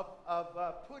of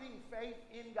putting faith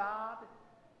in God,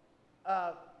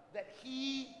 that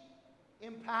he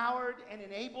empowered and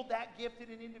enabled that gift in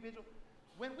an individual.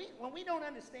 When we don't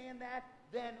understand that,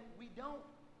 then we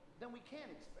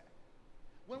can't expect.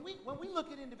 When we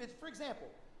look at individuals, for example,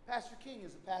 Pastor King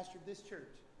is the pastor of this church.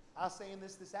 I was saying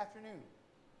this afternoon.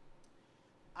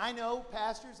 I know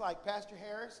pastors like Pastor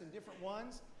Harris and different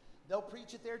ones, they'll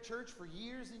preach at their church for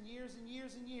years and years and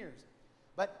years and years.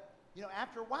 But,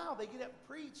 after a while, they get up and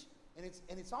preach, and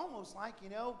it's almost like,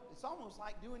 it's almost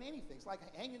like doing anything. It's like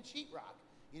hanging sheetrock.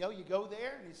 You go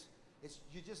there, and it's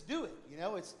you just do it.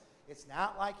 It's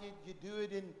not like you do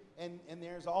it and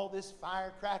there's all this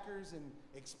firecrackers and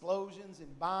explosions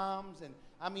and bombs. And,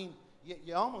 I mean,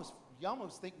 you almost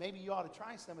think maybe you ought to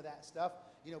try some of that stuff.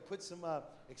 Put some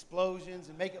explosions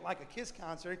and make it like a KISS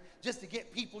concert just to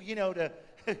get people, to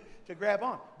to grab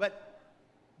on.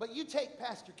 But you take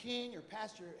Pastor King or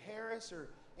Pastor Harris or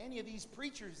any of these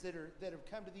preachers that have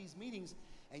come to these meetings,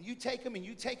 and you take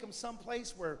them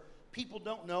someplace where people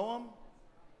don't know them,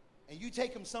 and you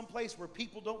take them someplace where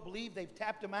people don't believe they've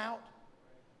tapped them out,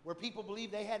 where people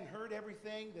believe they hadn't heard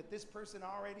everything that this person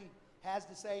already has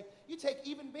to say. You take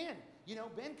even Ben.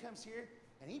 Ben comes here,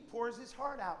 and he pours his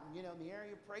heart out, in the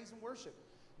area of praise and worship.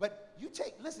 But you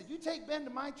take Ben to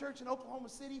my church in Oklahoma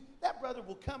City, that brother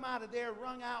will come out of there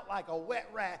wrung out like a wet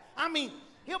rag. I mean,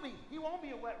 he won't be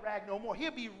a wet rag no more.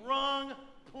 He'll be wrung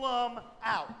plumb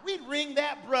out. We'd wring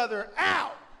that brother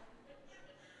out.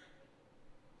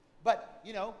 But,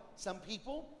 some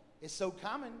people, it's so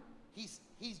common, he's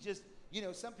just,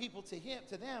 some people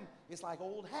to them, it's like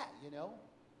old hat,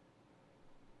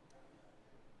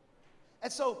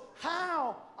 And so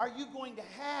how are you going to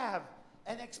have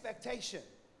an expectation?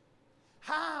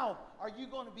 How are you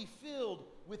going to be filled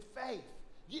with faith?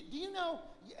 Do you know,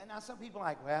 and now some people are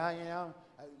like, well,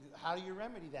 how do you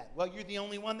remedy that? Well, you're the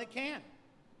only one that can.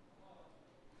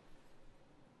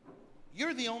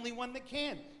 You're the only one that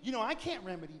can. I can't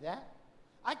remedy that.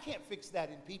 I can't fix that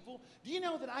in people. Do you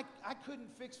know that I couldn't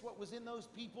fix what was in those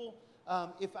people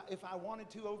if I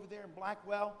wanted to over there in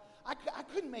Blackwell? I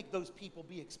couldn't make those people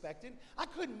be expectant. I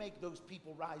couldn't make those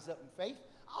people rise up in faith.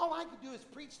 All I could do is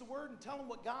preach the word and tell them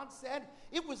what God said.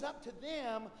 It was up to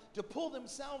them to pull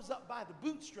themselves up by the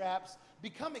bootstraps,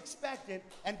 become expectant,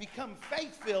 and become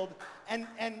faith-filled,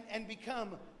 and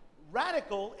become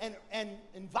radical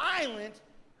and violent,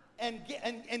 and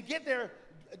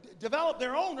develop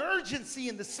their own urgency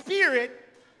in the spirit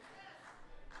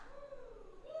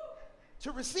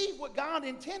to receive what God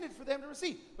intended for them to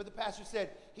receive. But the pastor said,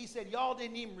 y'all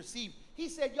didn't even receive. He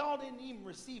said, y'all didn't even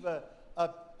receive a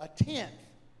tenth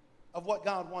of what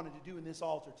God wanted to do in this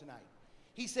altar tonight.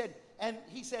 He said, and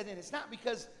it's not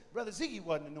because Brother Ziggy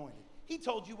wasn't anointed. He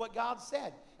told you what God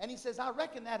said. And he says, I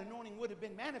reckon that anointing would have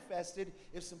been manifested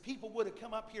if some people would have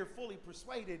come up here fully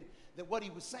persuaded that what he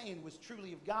was saying was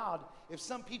truly of God. If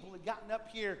some people had gotten up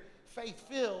here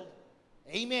faith-filled,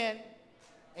 amen,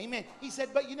 amen. He said,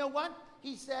 but you know what?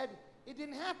 He said, it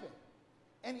didn't happen.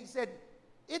 And he said,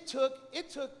 it took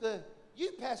the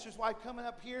youth pastor's wife coming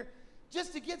up here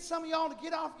just to get some of y'all to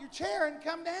get off your chair and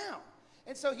come down.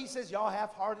 And so he says, y'all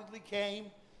half-heartedly came,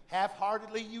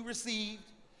 half-heartedly you received,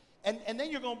 and then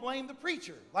you're going to blame the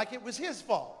preacher like it was his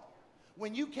fault.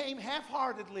 When you came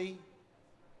half-heartedly,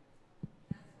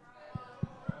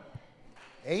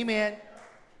 amen,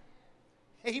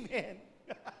 amen.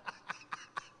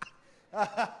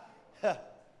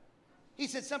 He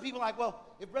said, some people are like, well,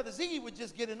 if Brother Ziggy would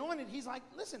just get anointed, he's like,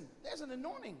 listen, there's an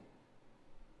anointing.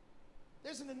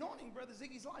 There's an anointing in Brother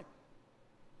Ziggy's life.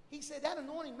 He said that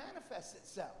anointing manifests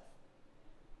itself.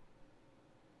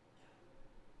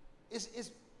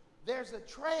 There's a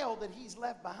trail that he's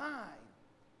left behind.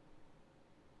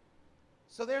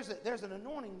 So there's an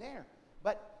anointing there.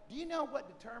 But do you know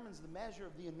what determines the measure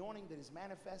of the anointing that is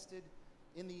manifested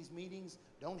in these meetings?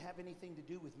 Don't have anything to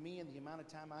do with me and the amount of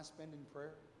time I spend in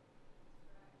prayer.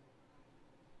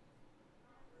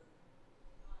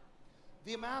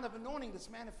 The amount of anointing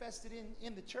that's manifested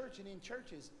in the church and in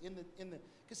churches,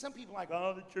 because some people are like,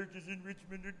 oh, the churches in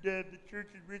Richmond are dead. The church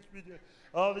in Richmond,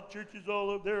 all the churches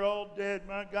all over, they're all dead,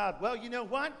 my God. Well, you know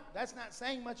what? That's not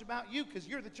saying much about you because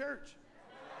you're the church.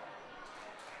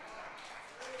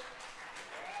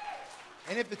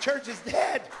 And if the church is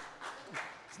dead,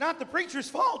 it's not the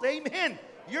preacher's fault. Amen.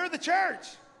 You're the church.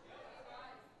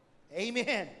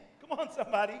 Amen. Come on,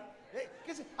 somebody.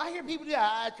 Because I hear people do,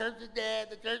 the church is dead,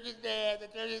 the church is dead, the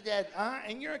church is dead.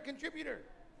 And you're a contributor.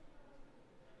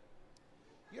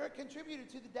 You're a contributor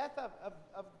to the death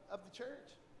of the church,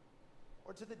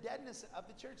 or to the deadness of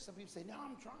the church. Some people say, no,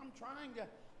 I'm trying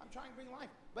to bring life.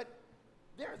 But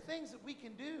there are things that we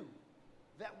can do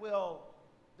that will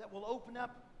open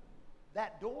up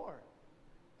that door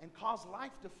and cause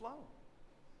life to flow.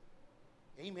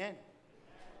 Amen.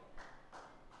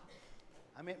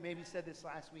 I maybe said this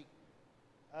last week.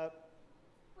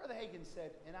 Brother Hagin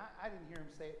said, and I didn't hear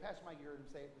him say it, Pastor Mike heard him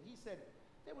say it, but he said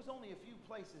there was only a few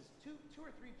places, two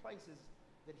or three places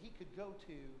that he could go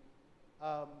to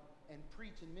and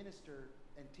preach and minister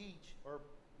and teach or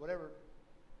whatever,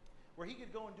 where he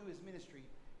could go and do his ministry.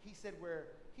 He says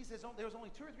there was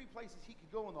only 2 or 3 places he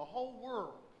could go in the whole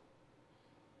world,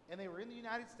 and they were in the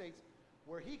United States,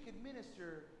 where he could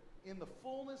minister in the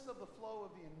fullness of the flow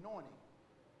of the anointing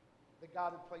that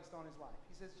God had placed on his life.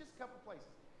 He says just a couple places.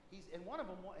 And one of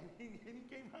them, and he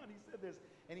came out and he said this,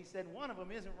 and he said one of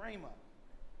them isn't Rhema.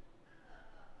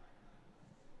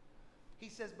 He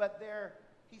says, but there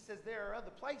are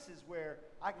other places where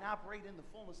I can operate in the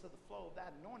fullness of the flow of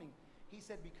that anointing. He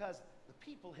said because the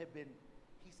people have been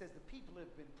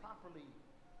properly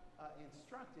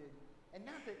instructed, and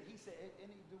not that he said, and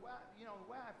the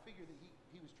way I figured that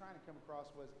he was trying to come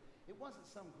across was it wasn't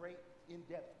some great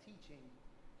in-depth teaching.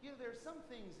 There are some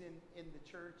things in the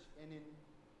church and in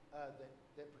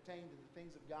that pertain to the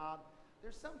things of God.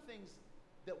 There's some things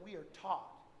that we are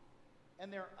taught,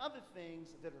 and there are other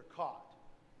things that are caught.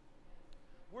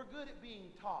 We're good at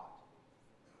being taught.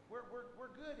 We're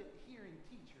good at hearing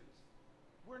teachers.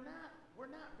 We're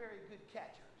not very good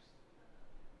catchers.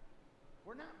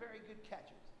 We're not very good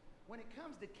catchers. When it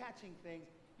comes to catching things,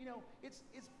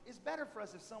 it's better for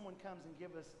us if someone comes and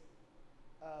give us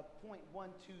point 1,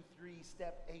 2, 3,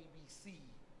 step ABC,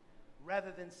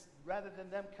 rather than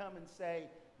them come and say,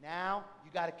 now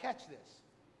you got to catch this.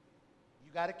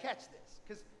 You got to catch this.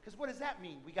 Because what does that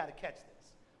mean? We got to catch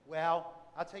this. Well,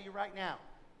 I'll tell you right now.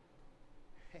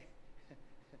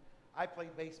 I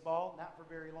played baseball, not for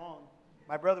very long.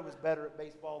 My brother was better at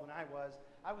baseball than I was.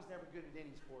 I was never good at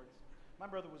any sports. My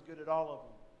brother was good at all of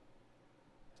them.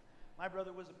 My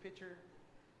brother was a pitcher.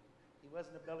 He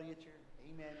wasn't a belly itcher.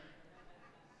 Amen.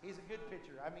 He's a good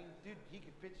pitcher. I mean, dude, he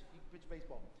could pitch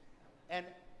baseball. And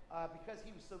because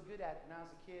he was so good at it when I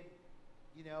was a kid,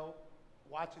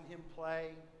 watching him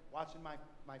play, watching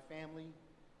my family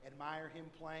admire him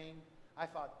playing, I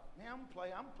thought, man, I'm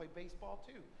gonna play baseball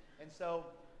too. And so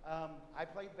I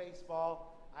played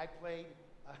baseball. I played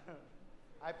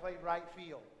right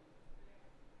field.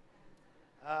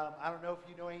 I don't know if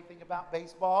you know anything about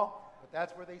baseball, but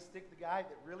that's where they stick the guy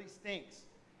that really stinks.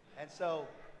 And so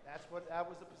that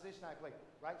was the position I played,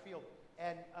 right field.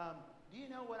 And do you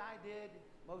know what I did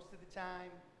most of the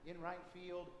time in right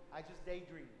field? I just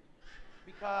daydreamed,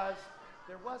 because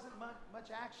there wasn't much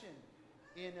action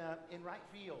in right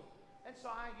field. And so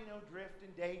I, drift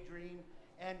and daydream.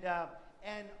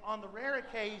 And on the rare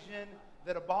occasion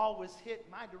that a ball was hit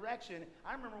my direction,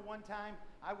 I remember one time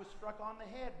I was struck on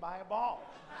the head by a ball.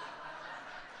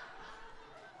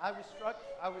 I was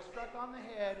struck on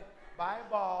the head by a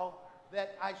ball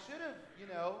that I should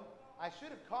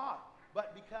have caught,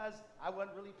 but because I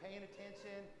wasn't really paying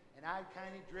attention and I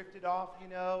kind of drifted off,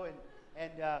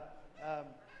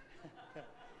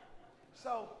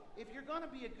 so if you're going to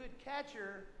be a good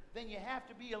catcher, then you have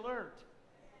to be alert.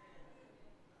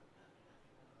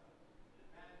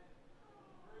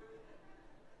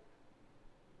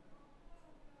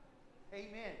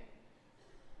 Amen.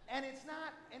 And it's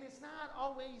not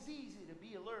always easy to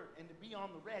be alert and to be on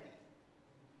the ready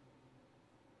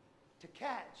to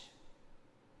catch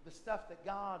the stuff that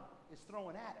God is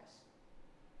throwing at us.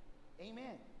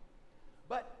 Amen.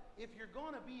 But if you're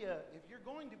going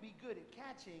to be good at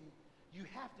catching, you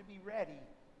have to be ready.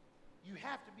 You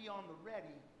have to be on the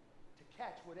ready to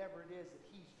catch whatever it is that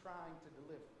He's trying to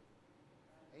deliver.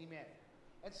 Amen.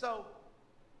 And so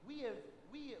we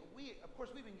of course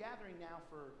we've been gathering now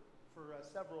for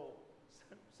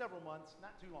several months,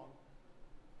 not too long.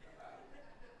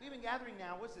 We've been gathering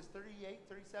now, what's this, 38,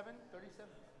 37?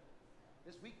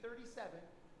 This week 37.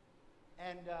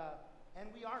 And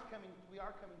we are coming to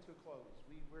a close.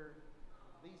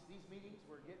 These meetings,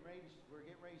 we're getting ready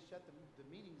to shut the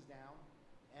meetings down,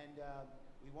 and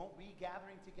we won't be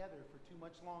gathering together for too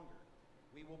much longer.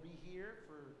 We will be here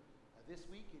for this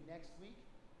week and next week,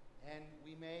 and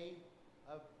we may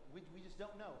we just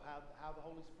don't know how the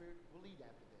Holy Spirit will lead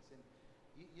after this. And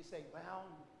you say, well,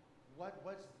 what's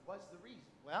the reason?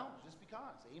 Well, just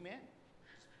because. Amen.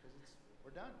 Just because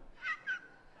we're done.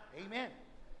 Amen.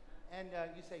 And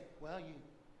you say, well,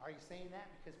 are you saying that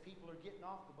because people are getting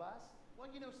off the bus? Well,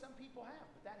 some people have,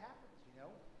 but that happens.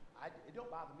 It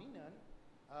don't bother me none.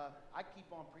 I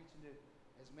keep on preaching to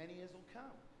as many as will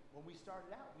come. When we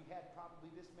started out, we had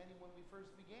probably this many when we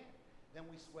first began. Then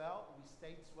we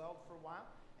stayed swelled for a while,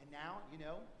 and now,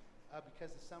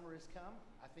 because the summer has come,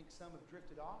 I think some have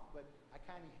drifted off, but I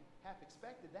kind of half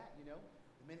expected that, The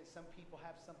minute some people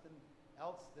have something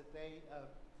else that they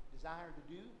desire to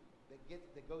do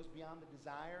that goes beyond the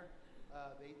desire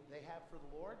they have for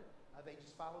the Lord, they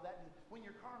just follow that. When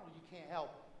you're carnal, you can't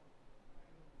help it.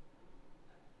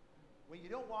 When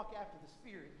you don't walk after the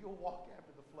Spirit, you'll walk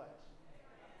after the flesh.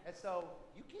 And so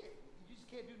you just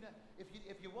can't do nothing.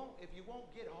 If you won't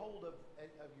get a hold of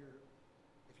your,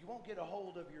 if you won't get a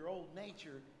hold of your old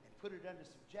nature and put it under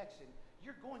subjection,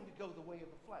 you're going to go the way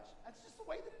of the flesh. That's just the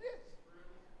way that it is.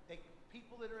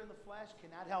 People that are in the flesh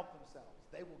cannot help themselves.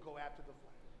 They will go after the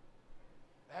flesh.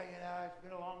 Hey, it's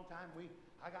been a long time.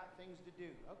 I got things to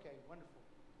do. Okay, wonderful.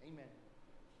 Amen.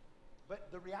 But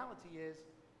the reality is,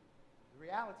 if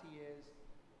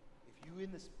you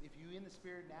in the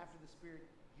Spirit and after the Spirit,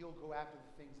 you'll go after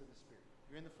the things of the Spirit.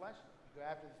 If you're in the flesh, you go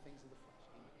after the things of the flesh.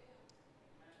 Amen.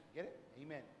 Get it?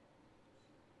 Amen.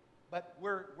 But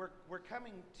we're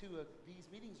coming to these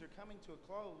meetings are coming to a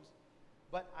close.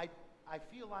 But I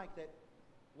feel like that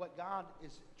what God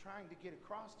is trying to get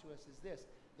across to us is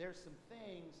this. There's some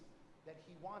things that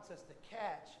He wants us to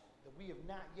catch that we have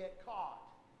not yet caught.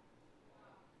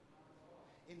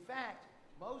 In fact,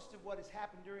 most of what has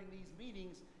happened during these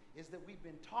meetings is that we've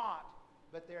been taught,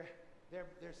 but there's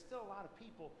still a lot of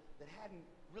people that hadn't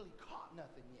really caught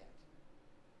nothing yet.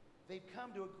 They've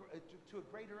come to a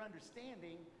greater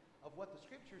understanding of what the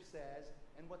Scripture says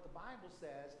and what the Bible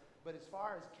says, but as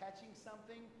far as catching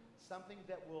something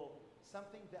that will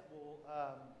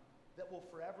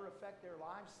forever affect their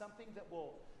lives, something that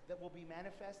will be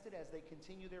manifested as they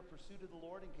continue their pursuit of the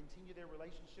Lord and continue their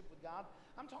relationship with God.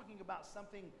 I'm talking about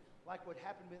something like what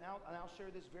happened, and I'll share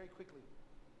this very quickly.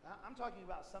 I'm talking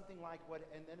about something like what,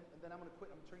 and then I'm going to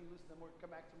quit. I'm going to turn you loose, and then we'll come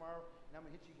back tomorrow, and I'm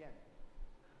going to hit you again.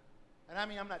 And I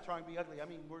mean, I'm not trying to be ugly. I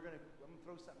mean, I'm going to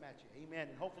throw something at you. Amen.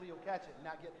 And hopefully you'll catch it and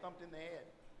not get thumped in the head.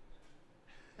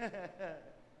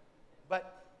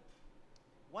 But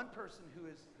one person who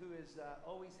has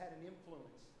always had an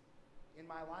influence in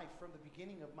my life from the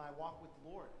beginning of my walk with the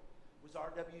Lord was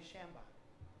R.W. Shambach.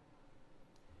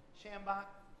 Shambach,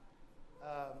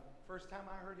 first time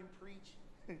I heard him preach,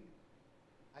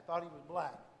 I thought he was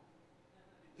black.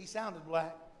 He sounded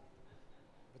black.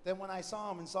 But then when I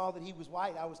saw him and saw that he was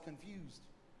white, I was confused.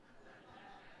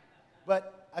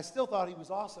 But I still thought he was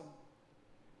awesome.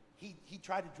 He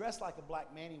tried to dress like a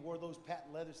black man. He wore those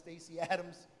patent leather Stacey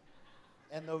Adams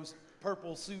and those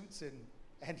purple suits, and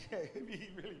he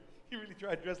really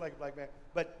tried to dress like a black man.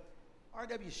 But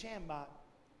R.W. Shambach,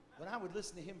 when I would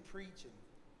listen to him preach, and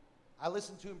I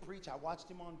listened to him preach, I watched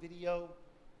him on video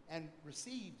and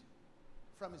received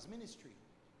from his ministry.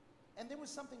 And there was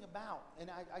something about, and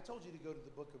I told you to go to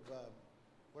the book of,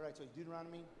 what did I tell you,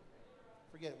 Deuteronomy?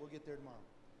 Forget it, we'll get there tomorrow.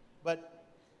 But,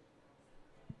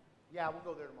 yeah, we'll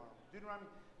go there tomorrow. Deuteronomy,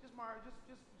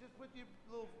 just put your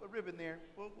little ribbon there.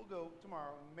 We'll go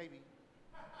tomorrow, maybe.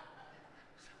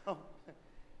 So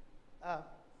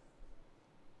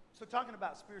talking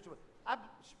about spiritual, I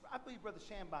believe Brother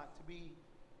Shambach to be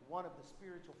one of the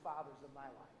spiritual fathers of my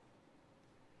life.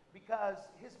 Because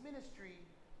his ministry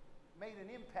made an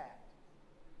impact.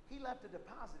 He left a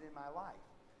deposit in my life.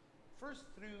 First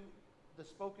through the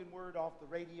spoken word off the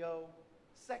radio,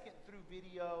 second through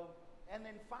video, and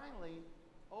then finally,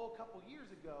 a couple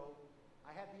years ago,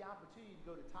 I had the opportunity to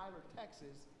go to Tyler,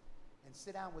 Texas, and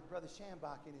sit down with Brother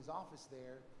Shambach in his office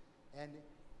there. And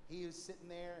he was sitting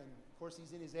there, and of course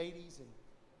he's in his 80s, and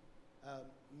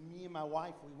me and my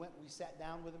wife, we sat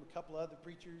down with him, a couple of other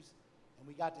preachers, and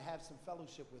we got to have some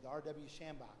fellowship with R.W.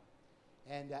 Shambach.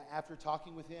 And after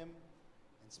talking with him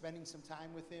and spending some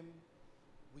time with him,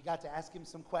 we got to ask him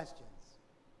some questions.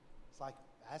 It's like,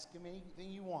 ask him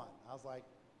anything you want. I was like,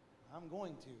 I'm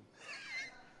going to.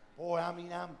 Boy, I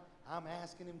mean, I'm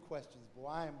asking him questions.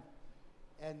 Boy,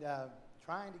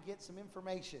 trying to get some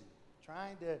information,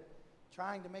 trying to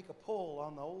make a pull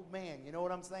on the old man. You know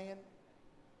what I'm saying?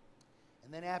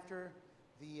 And then after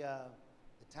the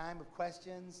time of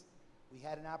questions, we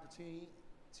had an opportunity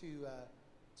to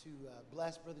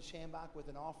bless Brother Shambach with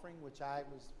an offering, which I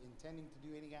was intending to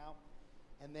do anyhow.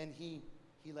 And then he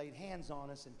laid hands on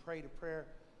us and prayed a prayer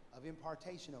of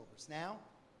impartation over us. Now,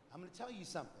 I'm going to tell you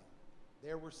something.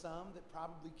 There were some that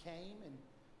probably came and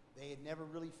they had never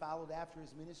really followed after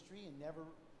his ministry and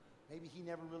maybe he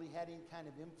never really had any kind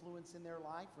of influence in their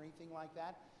life or anything like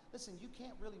that. Listen, you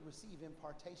can't really receive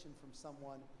impartation from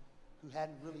someone who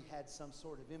hadn't really had some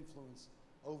sort of influence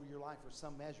over your life or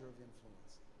some measure of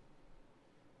influence.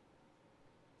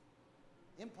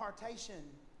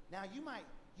 Impartation, now you might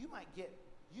get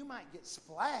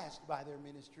splashed by their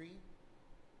ministry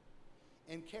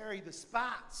and carry the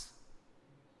spots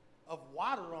of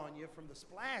water on you from the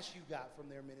splash you got from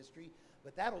their ministry,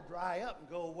 but that'll dry up and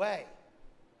go away.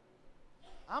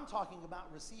 I'm talking about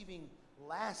receiving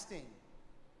lasting,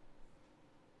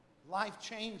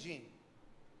 life-changing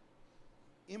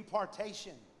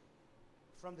impartation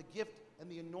from the gift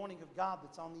and the anointing of God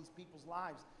that's on these people's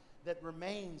lives that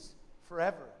remains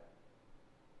forever.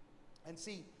 And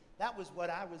see, that's what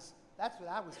I was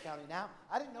counting. Now,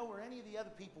 I didn't know where any of the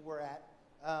other people were at.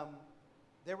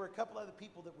 There were a couple other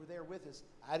people that were there with us.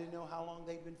 I didn't know how long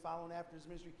they'd been following after his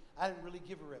ministry. I didn't really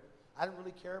give a rip. I didn't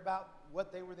really care about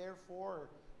what they were there for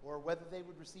or whether they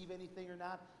would receive anything or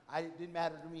not. It didn't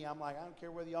matter to me. I'm like, I don't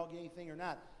care whether y'all get anything or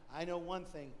not. I know one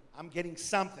thing. I'm getting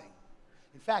something.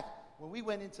 In fact, when we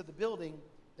went into the building,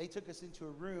 they took us into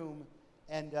a room,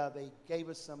 and they gave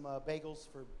us some bagels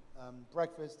for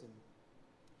breakfast. And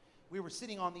we were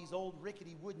sitting on these old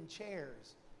rickety wooden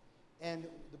chairs. And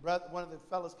one of the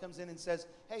fellows comes in and says,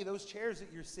 hey, those chairs that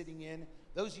you're sitting in,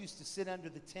 those used to sit under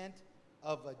the tent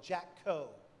of Jack Coe.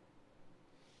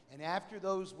 And after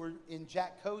those were in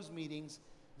Jack Coe's meetings,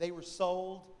 they were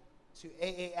sold to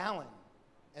A.A. Allen.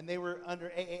 And they were under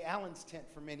A.A. Allen's tent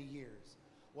for many years.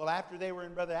 Well, after they were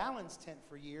in Brother Allen's tent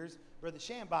for years, Brother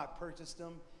Shambach purchased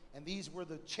them. And these were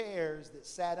the chairs that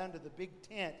sat under the big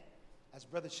tent as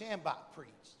Brother Shambach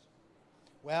preached.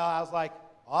 Well, I was like,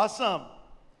 awesome.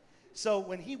 So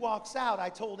when he walks out, I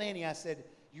told Annie, I said,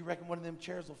 you reckon one of them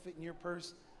chairs will fit in your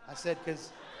purse? I said,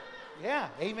 because, yeah,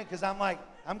 amen, because I'm like,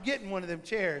 I'm getting one of them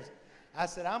chairs. I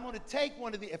said, I'm going to take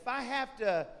one of the, if I have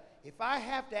to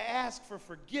ask for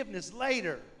forgiveness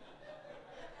later.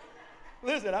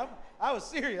 Listen, I was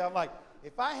serious. I'm like,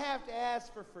 if I have to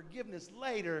ask for forgiveness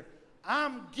later,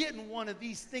 I'm getting one of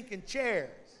these stinking chairs.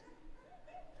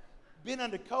 Been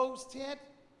under Coe's tent,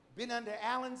 been under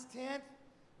Allen's tent,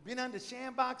 been under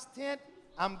Shambach's tent.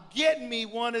 I'm getting me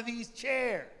one of these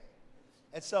chairs.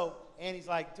 And so Annie's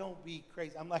like, don't be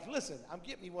crazy. I'm like, listen, I'm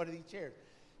getting me one of these chairs.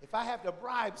 If I have to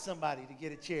bribe somebody to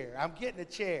get a chair, I'm getting a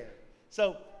chair.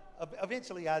 So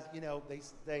eventually, I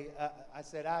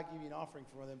said, I'll give you an offering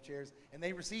for one of them chairs. And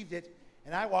they received it,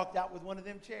 and I walked out with one of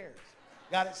them chairs.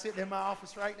 Got it sitting in my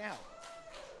office right now.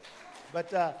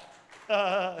 But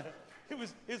it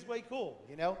was way cool,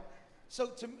 you know. So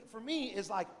for me, it's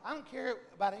like, I don't care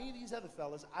about any of these other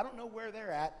fellas. I don't know where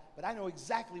they're at, but I know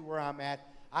exactly where I'm at.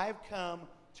 I have come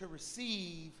to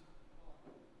receive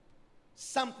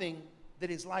something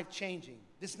that is life-changing.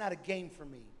 This is not a game for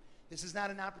me. This is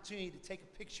not an opportunity to take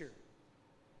a picture,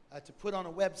 to put on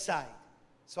a website,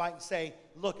 so I can say,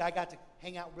 look, I got to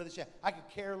hang out with Brother Shaq. I could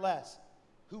care less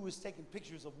who was taking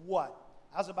pictures of what.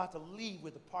 I was about to leave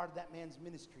with a part of that man's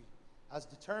ministry. I was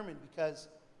determined because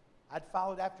I'd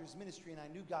followed after his ministry, and I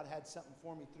knew God had something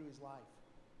for me through his life.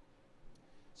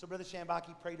 So Brother Shambach,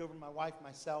 he prayed over my wife,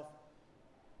 myself.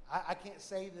 I can't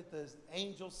say that the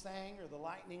angels sang or the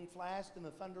lightning flashed and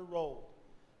the thunder rolled.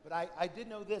 But I did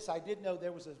know this. I did know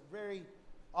there was a very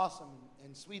awesome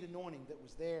and sweet anointing that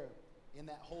was there in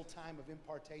that whole time of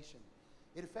impartation.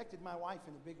 It affected my wife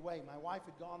in a big way. My wife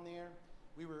had gone there.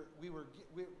 We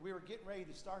were getting ready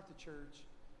to start the church,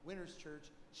 Winter's Church.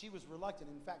 She was reluctant.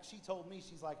 In fact, she told me,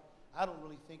 she's like, I don't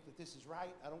really think that this is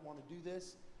right. I don't want to do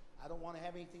this. I don't want to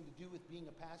have anything to do with being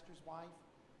a pastor's wife.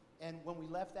 And when we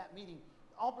left that meeting,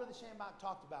 all Brother Shambach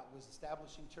talked about was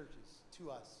establishing churches to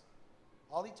us.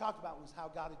 All he talked about was how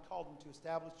God had called him to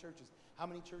establish churches, how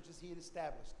many churches he had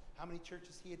established, how many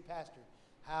churches he had pastored,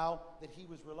 how that he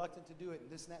was reluctant to do it, and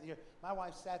this and that. And the other. My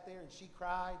wife sat there, and she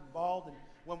cried and bawled, and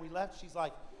when we left, she's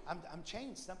like, I'm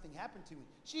changed. Something happened to me.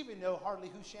 She even knew hardly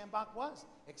who Shambach was,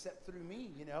 except through me,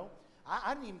 you know.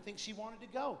 I didn't even think she wanted to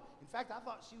go. In fact, I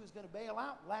thought she was going to bail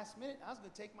out last minute. I was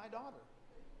going to take my daughter.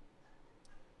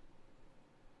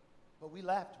 But we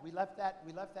left. We left that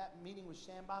meeting with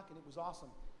Shambach, and it was awesome.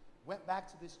 Went back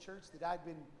to this church that I'd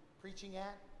been preaching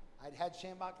at. I'd had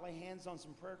Shambach lay hands on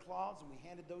some prayer cloths, and we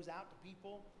handed those out to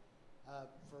people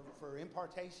for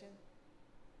impartation.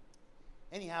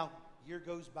 Anyhow, year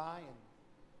goes by, and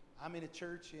I'm in a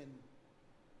church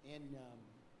in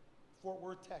Fort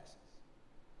Worth, Texas.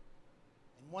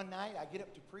 And one night, I get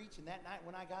up to preach, and that night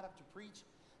when I got up to preach,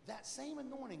 that same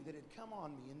anointing that had come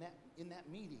on me in that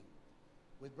meeting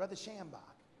with Brother Shambach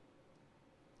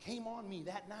came on me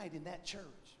that night in that church.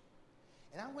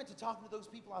 And I went to talking to those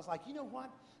people. I was like, you know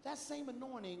what? That same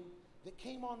anointing that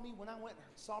came on me when I went and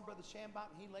saw Brother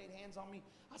Shambach and he laid hands on me,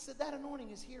 I said, that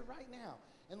anointing is here right now.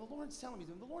 And the Lord's telling me,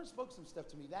 the Lord spoke some stuff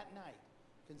to me that night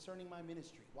concerning my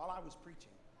ministry while I was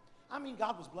preaching. I mean,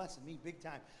 God was blessing me big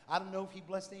time. I don't know if he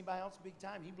blessed anybody else big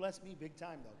time. He blessed me big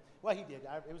time, though. Well, he did.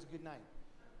 It was a good night.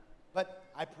 But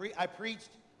I preached.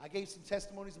 I gave some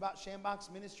testimonies about Shambach's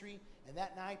ministry, and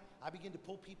that night I began to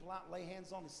pull people out and lay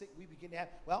hands on the sick. We began to have,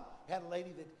 had a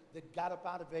lady that got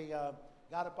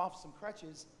up off some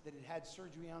crutches that had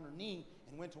surgery on her knee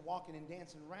and went to walking and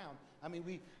dancing around. I mean,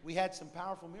 we had some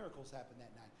powerful miracles happen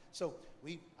that night. So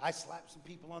I slapped some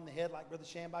people on the head like Brother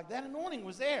Shambach. That anointing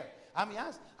was there. I mean,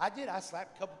 I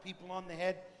slapped a couple people on the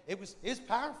head. It was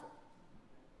powerful.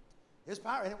 It was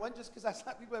power, and it wasn't just because I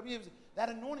slapped people. I mean, that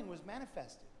anointing was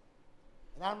manifested.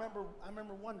 And I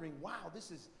remember wondering, wow,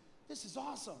 this is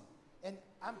awesome. And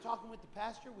I'm talking with the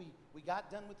pastor. We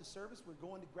got done with the service. We're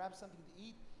going to grab something to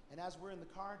eat. And as we're in the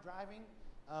car driving,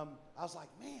 I was like,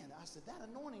 man, I said, that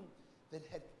anointing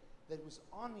that was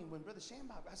on me when Brother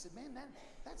Shambach, I said, man,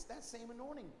 that same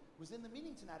anointing was in the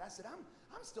meeting tonight. I said,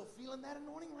 I'm still feeling that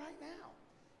anointing right now.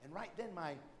 And right then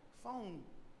my phone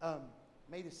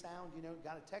made a sound,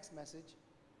 got a text message.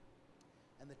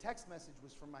 And the text message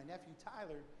was from my nephew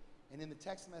Tyler. And in the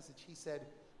text message, he said,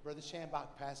 Brother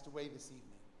Shambach passed away this evening.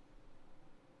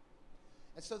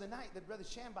 And so the night that Brother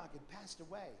Shambach had passed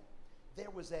away,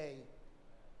 there was a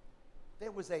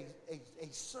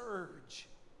surge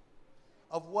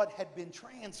of what had been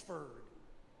transferred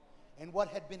and what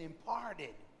had been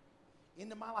imparted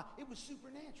into my life. It was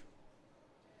supernatural.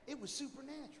 It was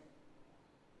supernatural.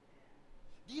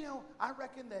 Do you know, I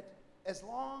reckon that as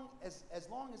long as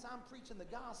I'm preaching the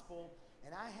gospel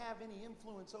and I have any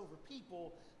influence over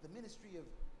people, the ministry of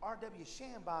R.W.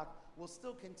 Shambach will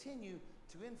still continue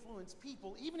to influence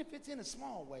people, even if it's in a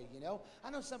small way, I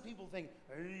know some people think,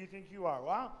 who do you think you are?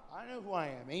 Well, I know who I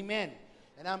am. Amen.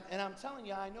 And I'm telling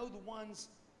you, I know the ones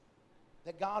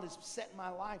that God has set in my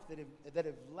life that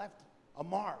have left a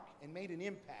mark and made an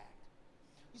impact.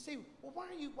 You say, well, why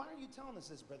are you telling us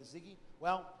this, Brother Ziggy?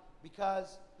 Well,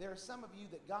 because there are some of you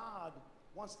that God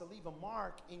wants to leave a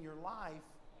mark in your life,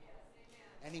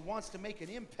 and He wants to make an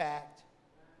impact.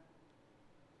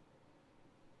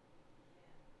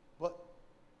 But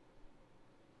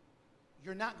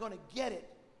you're not going to get it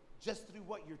just through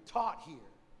what you're taught here.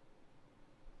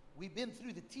 We've been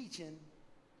through the teaching.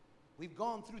 We've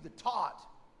gone through the taught.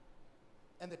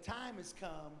 And the time has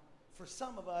come for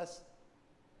some of us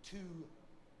to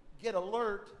get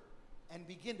alert and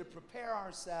begin to prepare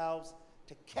ourselves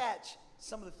to catch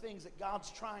some of the things that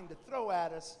God's trying to throw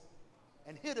at us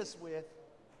and hit us with.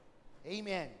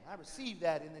 Amen. I receive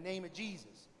that in the name of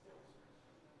Jesus.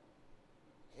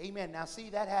 Amen. Now see,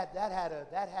 that had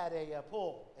a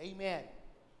pull. Amen.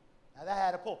 Now that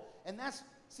had a pull. And that's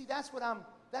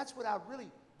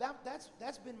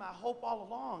been my hope all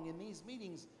along in these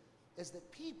meetings, is that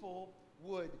people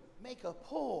would make a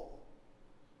pull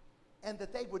and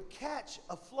that they would catch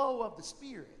a flow of the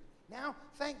Spirit. Now,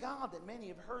 thank God that many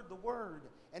have heard the word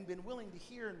and been willing to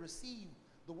hear and receive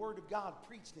the word of God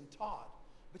preached and taught.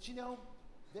 But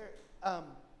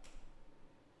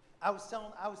I was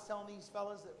telling these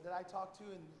fellas that I talked to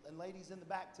and ladies in the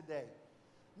back today,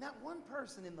 not one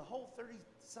person in the whole 30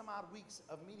 some odd weeks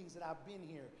of meetings that I've been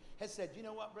here has said, you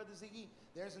know what, Brother Ziggy,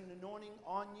 there's an anointing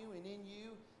on you and in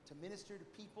you to minister to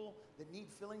people that need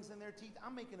fillings in their teeth.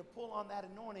 I'm making a pull on that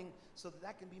anointing so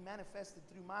that can be manifested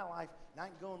through my life, and I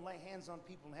can go and lay hands on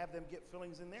people and have them get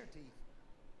fillings in their teeth.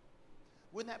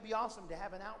 Wouldn't that be awesome to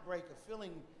have an outbreak of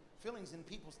fillings in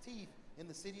people's teeth in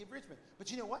the city of Richmond?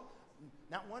 But you know what?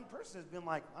 Not one person has been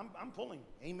like, I'm pulling.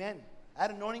 Amen.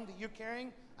 That anointing that you're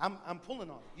carrying, I'm pulling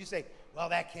on it. You say, well,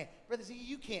 that can't. Brother Z,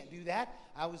 you can't do that.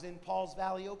 I was in Pauls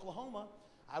Valley, Oklahoma.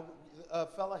 A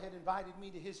fella had invited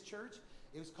me to his church.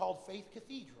 It was called Faith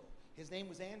Cathedral. His name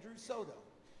was Andrew Soto.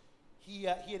 He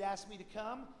had asked me to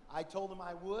come. I told him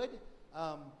I would.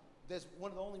 There's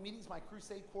one of the only meetings my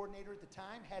crusade coordinator at the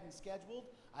time hadn't scheduled.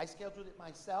 I scheduled it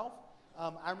myself.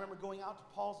 I remember going out to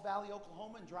Pauls Valley,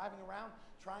 Oklahoma, and driving around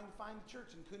trying to find the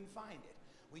church and couldn't find it.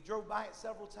 We drove by it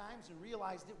several times and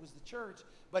realized it was the church,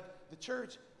 but the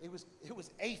church, it was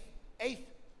Eighth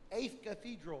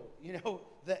Cathedral.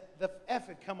 The F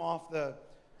had come off the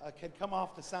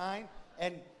sign,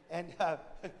 and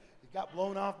it got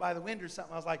blown off by the wind or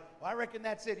something. I was like, well, I reckon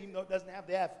that's it, even though it doesn't have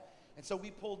the F. And so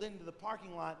we pulled into the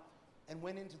parking lot and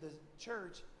went into the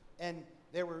church, and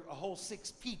there were a whole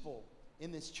 6 people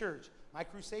in this church. My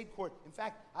crusade coordinator, in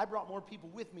fact, I brought more people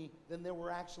with me than there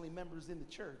were actually members in the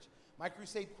church. My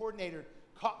crusade coordinator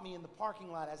caught me in the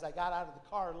parking lot as I got out of the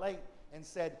car late and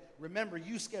said, remember,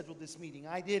 you scheduled this meeting.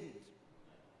 I didn't.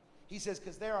 He says,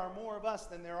 because there are more of us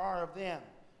than there are of them.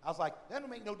 I was like, that don't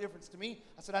make no difference to me.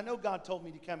 I said, I know God told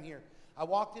me to come here. I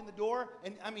walked in the door,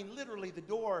 and I mean, literally the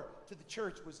door to the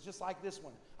church was just like this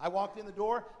one. I walked in the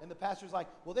door, and the pastor's like,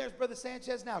 well, there's Brother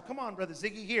Sanchez now. Come on, Brother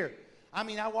Ziggy, here. I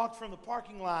mean, I walked from the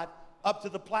parking lot up to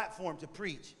the platform to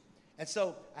preach. And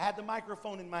so I had the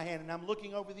microphone in my hand, and I'm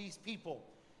looking over these people,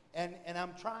 and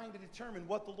I'm trying to determine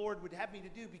what the Lord would have me to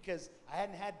do, because I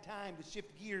hadn't had time to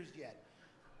shift gears yet.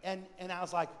 And I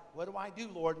was like, what do I do,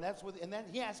 Lord? And then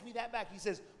he asked me that back. He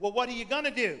says, well, what are you going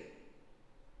to do?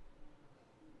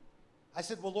 I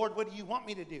said, well, Lord, what do you want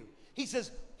me to do? He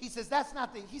says, that's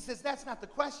not the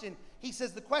question. He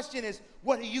says, the question is,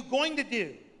 what are you going to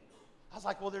do? I was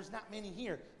like, well, there's not many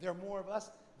here. There are more of us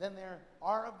than there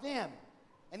are of them.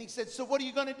 And he said, so what are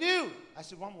you going to do? I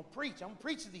said, well, I'm going to preach. I'm going to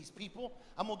preach to these people.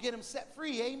 I'm going to get them set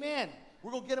free. Amen.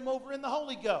 We're going to get them over in the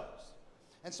Holy Ghost.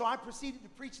 And so I proceeded to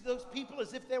preach to those people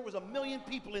as if there was 1 million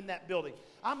people in that building.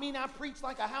 I mean, I preached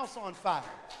like a house on fire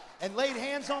and laid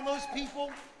hands on those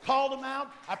people, called them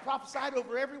out. I prophesied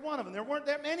over every one of them. There weren't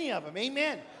that many of them.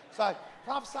 Amen. So I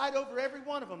prophesied over every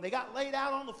one of them. They got laid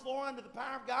out on the floor under the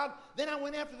power of God. Then I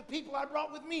went after the people I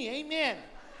brought with me. Amen.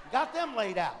 Got them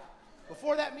laid out.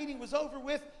 Before that meeting was over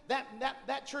with,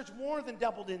 that church more than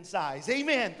doubled in size.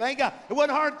 Amen. Thank God. It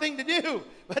wasn't a hard thing to do,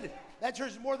 but that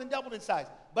church more than doubled in size.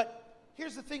 But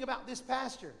here's the thing about this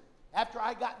pastor. After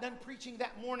I got done preaching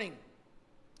that morning,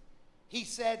 he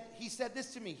said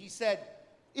this to me. He said,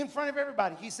 in front of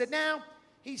everybody, he said,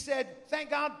 thank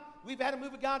God we've had a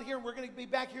move of God here, and we're going to be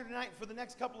back here tonight for the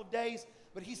next couple of days.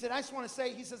 But he said, I just want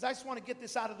to get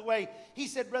this out of the way. He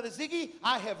said, Brother Ziggy,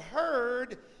 I have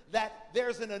heard that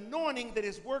there's an anointing that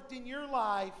has worked in your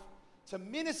life to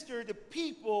minister to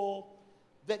people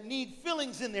that need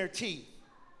fillings in their teeth.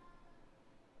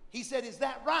 He said, is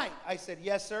that right? I said,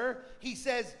 yes, sir. He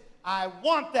says, I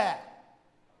want that.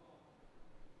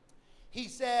 He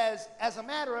says, as a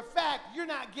matter of fact, you're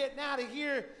not getting out of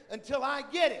here until I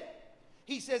get it.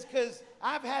 He says, because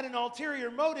I've had an ulterior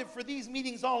motive for these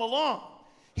meetings all along.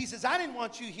 He says, I didn't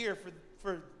want you here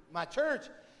for my church.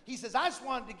 He says, I just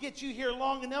wanted to get you here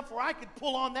long enough where I could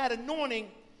pull on that anointing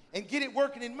and get it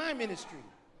working in my ministry.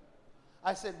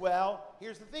 I said, well,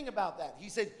 here's the thing about that. He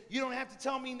said, you don't have to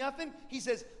tell me nothing. He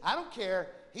says, I don't care.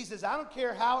 He says, I don't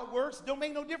care how it works. It don't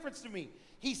make no difference to me.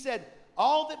 He said,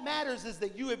 all that matters is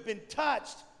that you have been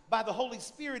touched by the Holy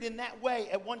Spirit in that way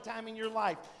at one time in your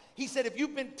life. He said, if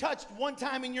you've been touched one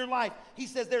time in your life, he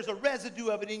says there's a residue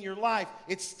of it in your life.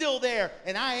 It's still there,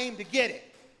 and I aim to get it.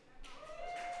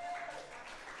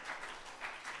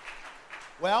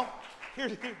 Well,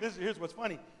 here's what's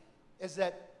funny, is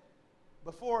that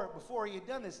before he had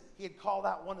done this, he had called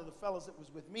out one of the fellows that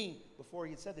was with me before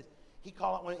he had said this. He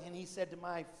called out one, and he said to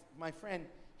my friend,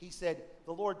 he said,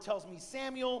 the Lord tells me,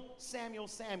 Samuel, Samuel,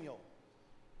 Samuel.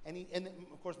 And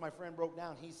of course, my friend broke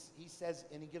down. He says,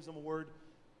 and he gives him a word.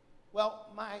 Well,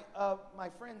 my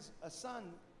friend's son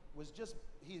is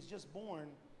just born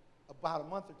about a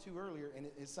month or two earlier, and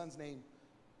his son's name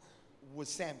was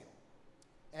Samuel.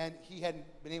 And he hadn't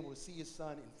been able to see his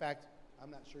son. In fact,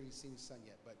 I'm not sure he's seen his son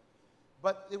yet,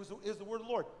 but it was the word of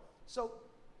the Lord. So,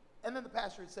 and then the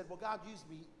pastor had said, well, God used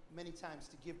me many times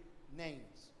to give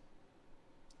names.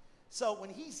 So when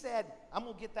he said, I'm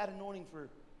going to get that anointing for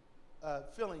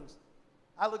fillings,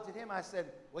 I looked at him, I said,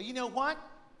 well, you know what?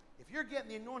 If you're getting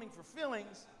the anointing for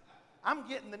fillings, I'm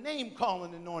getting the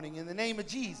name-calling anointing in the name of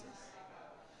Jesus.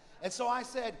 And so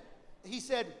he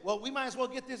said, well, we might as well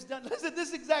get this done. Listen, this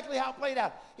is exactly how it played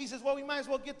out. He says, well, we might as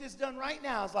well get this done right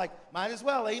now. I was like, might as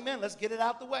well, amen. Let's get it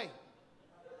out the way.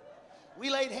 We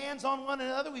laid hands on one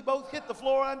another. We both hit the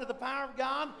floor under the power of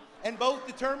God and both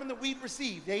determined that we'd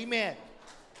received, amen.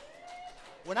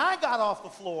 When I got off the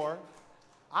floor,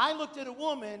 I looked at a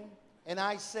woman and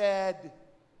I said,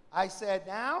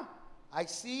 now, I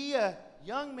see a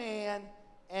young man,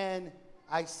 and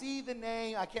I see the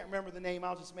name. I can't remember the name.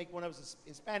 I'll just make one of his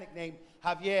Hispanic name,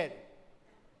 Javier.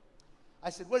 I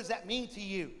said, what does that mean to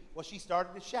you? Well, she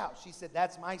started to shout. She said,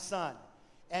 that's my son.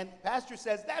 And pastor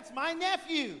says, that's my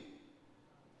nephew.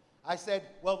 I said,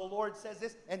 well, the Lord says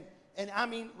this, and I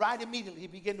mean, right immediately, he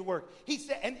began to work. He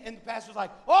said, and the pastor's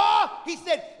like, oh, he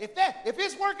said, if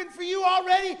it's working for you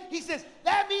already, he says,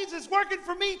 that means it's working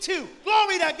for me too.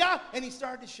 Glory to God. And he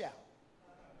started to shout.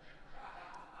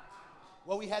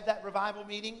 Well, we had that revival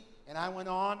meeting, and I went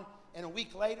on, and a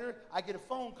week later, I get a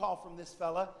phone call from this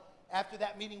fella. After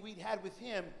that meeting we'd had with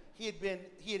him, he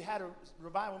had had a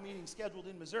revival meeting scheduled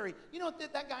in Missouri. You know what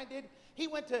that guy did? He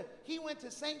went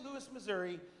to St. Louis,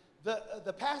 Missouri.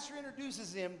 The pastor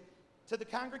introduces him to the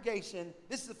congregation.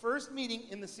 This is the first meeting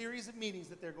in the series of meetings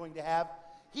that they're going to have.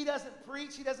 He doesn't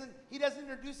preach. He doesn't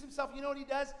introduce himself. You know what he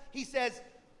does? He says,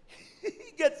 he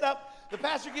gets up. The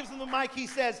pastor gives him the mic. He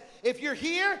says, if you're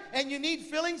here and you need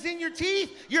fillings in your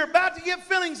teeth, you're about to get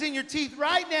fillings in your teeth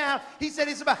right now. He said,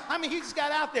 he just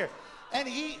got out there. And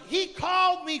he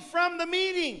called me from the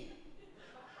meeting.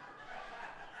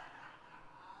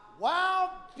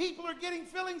 While people are getting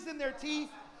fillings in their teeth,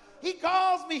 he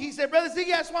calls me. He said, Brother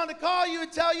Ziggy, I just wanted to call you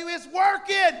and tell you it's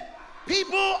working.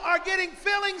 People are getting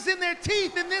fillings in their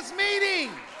teeth in this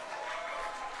meeting.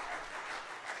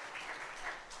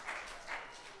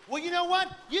 Well, you know what?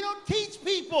 You don't teach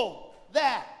people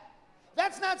that.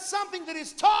 That's not something that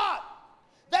is taught.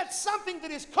 That's something that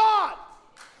is caught.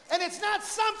 And it's not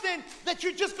something that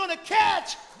you're just going to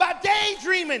catch by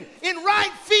daydreaming in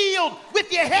right field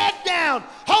with your head down,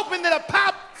 hoping that a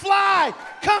pop fly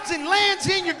comes and lands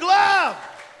in your glove.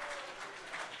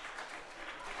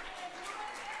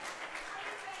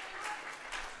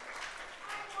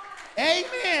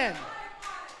 Amen.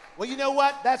 Well, you know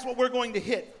what? That's what we're going to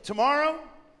hit. Tomorrow,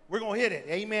 we're going to hit it.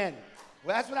 Amen.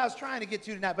 Well, that's what I was trying to get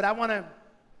to tonight, but we're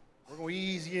going to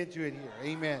ease you into it here.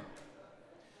 Amen.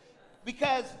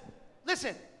 Because,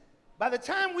 listen, by the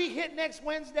time we hit next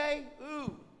Wednesday,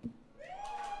 ooh.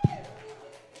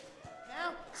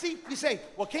 Now, see, you say,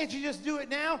 well, can't you just do it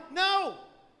now? No.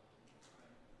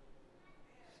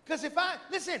 Because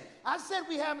I said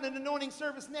we having an anointing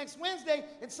service next Wednesday,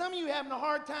 and some of you having a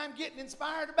hard time getting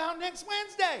inspired about next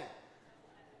Wednesday.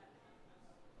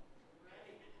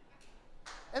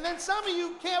 And then some of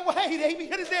you can't wait.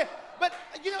 Amen. But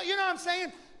you know what I'm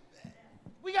saying?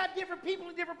 We got different people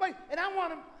in different places. And I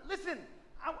want to, listen,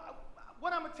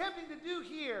 what I'm attempting to do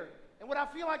here, and what I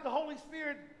feel like the Holy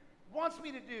Spirit wants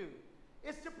me to do,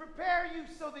 is to prepare you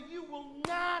so that you will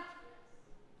not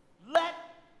let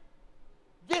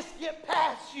this get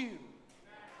past you.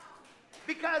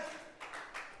 Because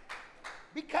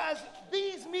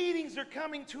these meetings are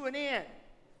coming to an end.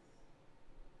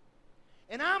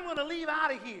 And I'm going to leave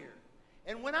out of here.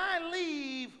 And when I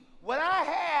leave, what I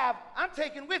have, I'm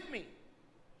taking with me.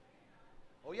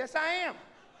 Oh, yes, I am.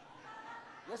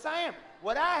 Yes, I am.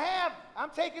 What I have,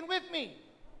 I'm taking with me.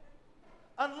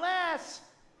 Unless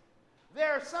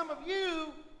there are some of you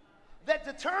that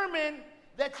determine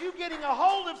that you're getting a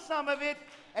hold of some of it,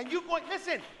 and you going,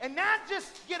 listen, and not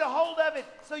just get a hold of it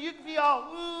so you can be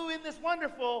all, ooh, isn't this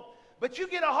wonderful, but you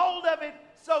get a hold of it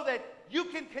so that you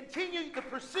can continue the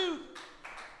pursuit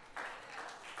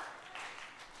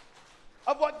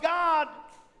of what God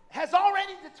has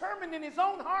already determined in his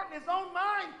own heart and his own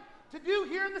mind to do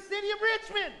here in the city of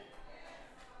Richmond.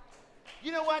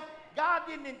 You know what? God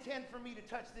didn't intend for me to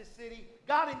touch this city.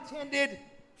 God intended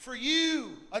for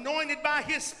you, anointed by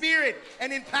his Spirit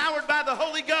and empowered by the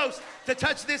Holy Ghost, to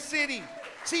touch this city.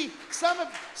 See, some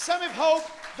have hoped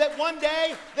that one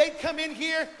day they'd come in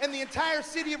here and the entire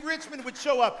city of Richmond would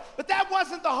show up. But that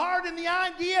wasn't the heart and the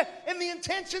idea and the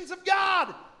intentions of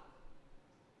God.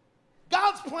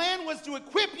 God's plan was to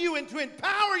equip you and to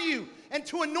empower you and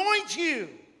to anoint you.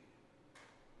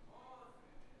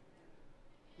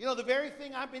 You know, the very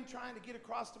thing I've been trying to get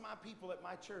across to my people at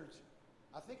my church,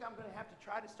 I think I'm going to have to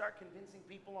try to start convincing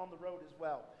people on the road as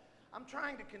well. I'm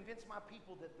trying to convince my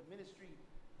people that the ministry,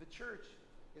 the church,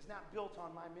 is not built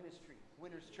on my ministry,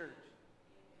 Winter's Church.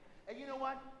 And you know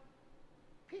what?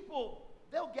 People,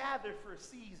 they'll gather for a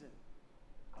season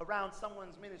around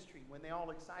someone's ministry when they're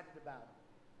all excited about it.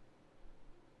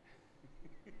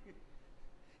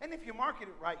 And if you market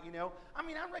it right, you know, I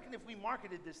mean, I reckon if we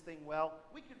marketed this thing well,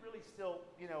 we could really still,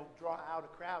 you know, draw out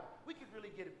a crowd. We could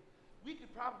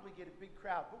probably get a big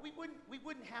crowd, but we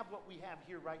wouldn't have what we have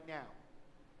here right now.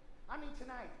 I mean,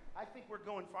 tonight, I think we're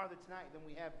going farther tonight than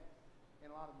we have in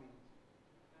a lot of meetings.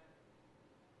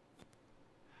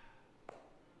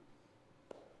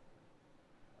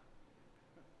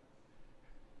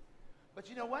 But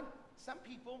you know what? Some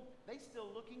people, they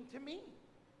still looking to me.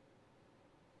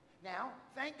 Now,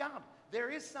 thank God,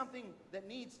 there is something that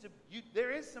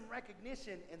there is some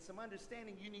recognition and some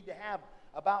understanding you need to have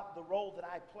about the role that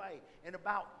I play and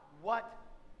about what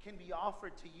can be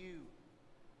offered to you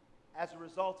as a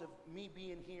result of me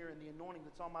being here and the anointing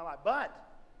that's on my life. But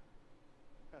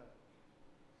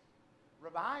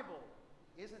revival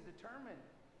isn't determined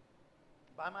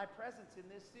by my presence in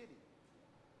this city.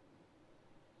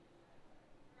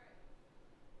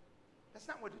 That's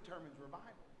not what determines revival.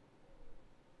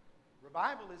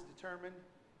 Revival is determined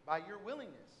by your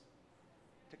willingness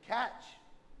to catch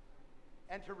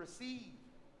and to receive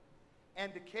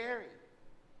and to carry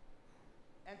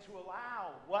and to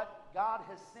allow what God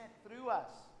has sent through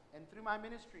us and through my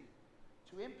ministry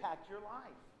to impact your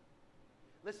life.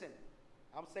 Listen,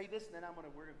 I'll say this and then we're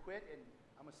going to quit and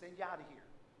I'm going to send you out of here.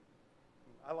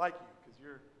 I like you because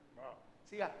you're, wow.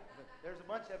 See, there's a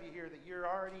bunch of you here that you're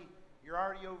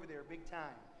already over there big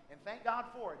time. And thank God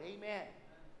for it. Amen.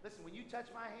 Listen, when you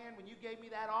touched my hand, when you gave me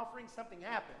that offering, something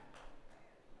happened.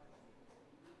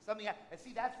 Something happened. And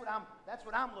see, that's what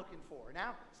I'm looking for.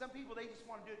 Now, some people, they just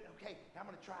want to do it. Okay, I'm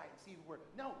going to try it and see if it works.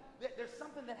 No, there's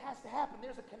something that has to happen.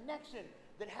 There's a connection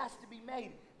that has to be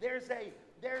made. There's a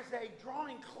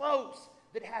drawing close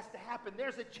that has to happen.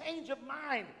 There's a change of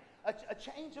mind, a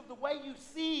change of the way you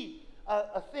see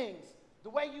things, the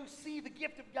way you see the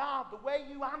gift of God, the way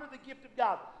you honor the gift of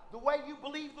God, the way you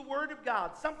believe the word of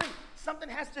God. Something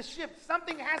has to shift.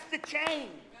 Something has to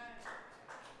change.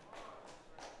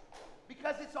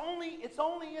 Because it's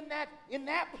only in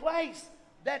that place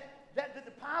that the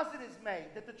deposit is made,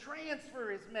 that the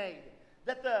transfer is made,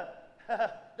 that the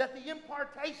that the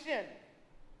impartation,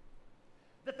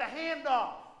 that the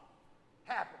handoff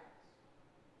happens.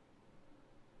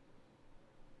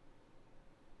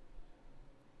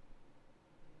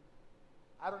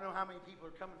 I don't know how many people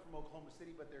are coming from Oklahoma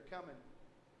City, but they're coming.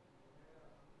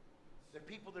 There are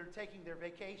people that are taking their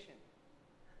vacation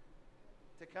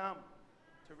to come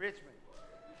to Richmond.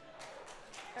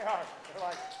 They are. They're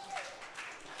like,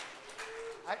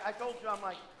 I told you, I'm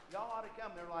like, y'all ought to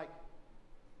come. They're like,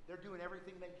 they're doing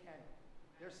everything they can.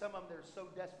 There's some of them that are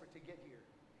so desperate to get here.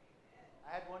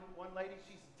 I had one lady,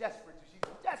 she's desperate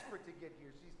to get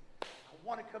here. I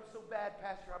want to come so bad,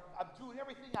 Pastor. I'm doing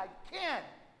everything I can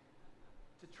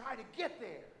to try to get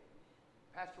there.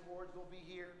 Pastor Ward's will be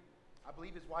here. I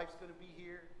believe his wife's going to be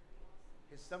here.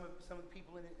 Some of the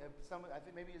people in it, I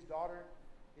think maybe his daughter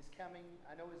is coming.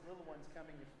 I know his little one's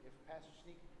coming if Pastor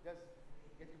Sneak does.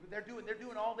 They're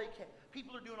doing all they can.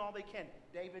 People are doing all they can.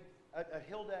 David,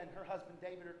 Hilda and her husband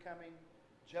David are coming.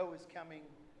 Joe is coming.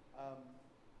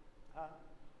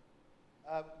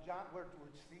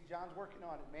 John's working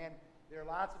on it, man. There are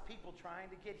lots of people trying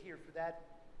to get here for that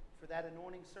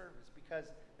anointing service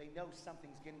because they know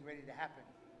something's getting ready to happen.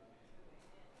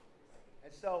 And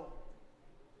so,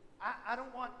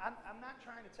 I'm not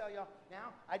trying to tell y'all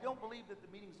now, I don't believe that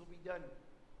the meetings will be done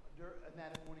in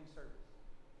that anointing service.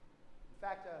 In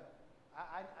fact,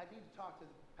 I need to talk to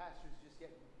the pastors just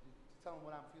yet to tell them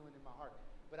what I'm feeling in my heart.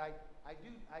 But I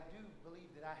do believe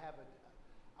that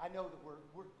I know that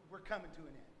we're coming to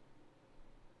an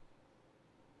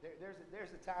end.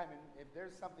 There's a time, and if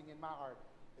there's something in my heart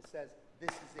that says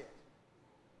this is it.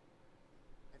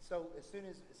 And so as soon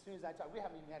as I talk, we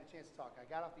haven't even had a chance to talk. I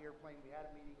got off the airplane, we had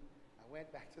a meeting, I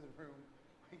went back to the room,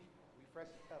 we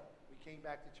freshened up, we came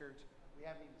back to church, we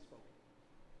haven't even spoken.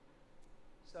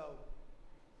 So,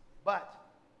 but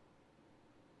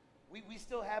we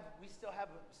still have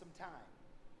some time.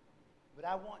 But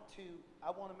I want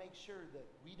to make sure that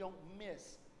we don't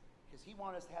miss, because he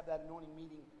wants us to have that anointing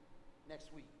meeting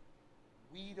next week.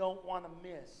 We don't want to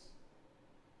miss.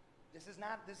 This is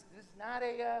not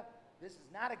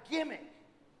a gimmick.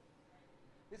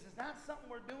 This is not something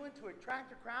we're doing to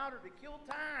attract a crowd or to kill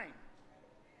time.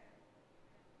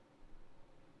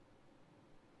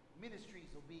 Ministries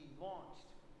will be launched.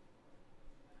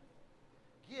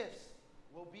 Gifts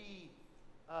will be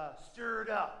stirred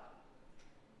up.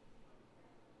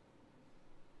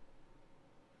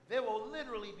 There will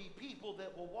literally be people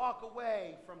that will walk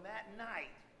away from that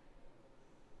night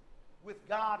with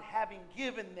God having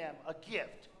given them a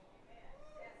gift.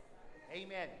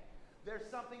 Amen. There's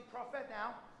something prophetic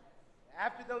now.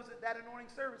 After that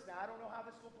anointing service, now I don't know how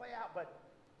this will play out, but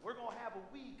we're going to have a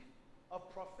week of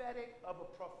a prophetic,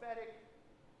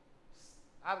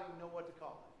 I don't even know what to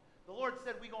call it. The Lord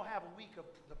said we're going to have a week of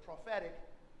the prophetic,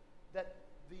 that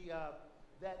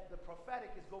the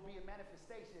prophetic is going to be a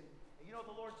manifestation. And you know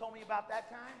what the Lord told me about that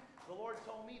time? The Lord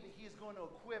told me that he is going to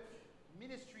equip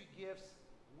ministry gifts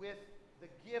with the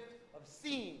gift of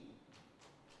seeing.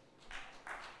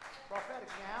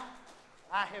 Prophetic now.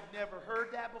 I have never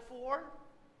heard that before.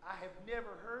 I have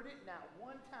never heard it, not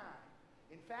one time.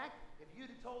 In fact, if you'd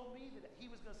have told me that he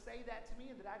was going to say that to me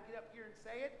and that I'd get up here and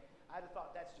say it, I'd have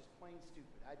thought that's just plain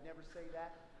stupid. I'd never say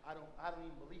that. I don't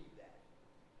even believe that.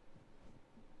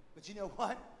 But you know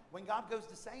what? When God goes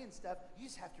to saying stuff, you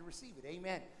just have to receive it.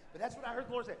 Amen. But that's what I heard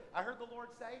the Lord say. I heard the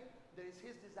Lord say that it's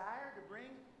his desire to bring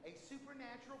a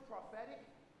supernatural prophetic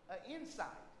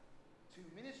insight to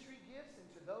ministry gifts and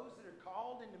to those that are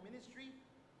called into ministry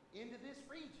into this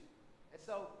region. And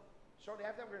so, shortly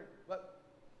after that,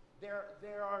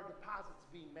 there are deposits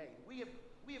being made. We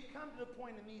have come to the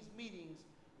point in these meetings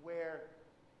where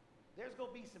there's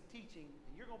going to be some teaching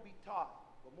and you're going to be taught,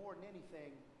 but more than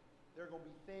anything, there are going to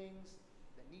be things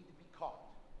that need to be caught.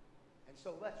 And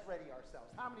so let's ready ourselves.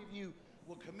 How many of you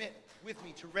will commit with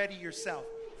me to ready yourself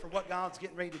for what God's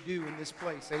getting ready to do in this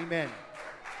place? Amen.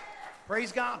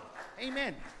 Praise God.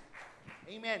 Amen.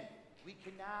 Amen. We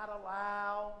cannot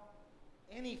allow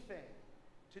anything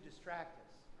to distract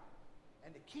us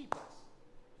and to keep us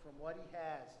from what he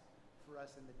has for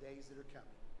us in the days that are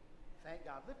coming. Thank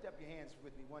God. Lift up your hands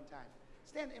with me one time.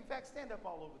 Stand up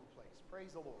all over the place.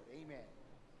 Praise the Lord. Amen.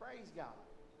 Praise God.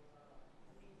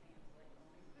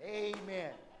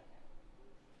 Amen.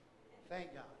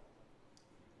 Thank God.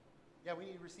 Yeah, we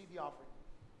need to receive the offering.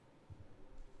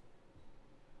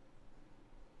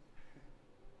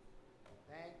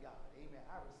 Thank God. Amen.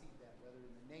 I receive that, brother,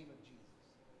 in the name of Jesus.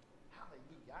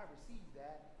 Hallelujah. I receive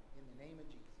that in the name of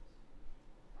Jesus.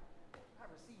 I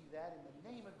receive that in the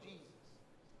name of Jesus.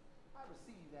 I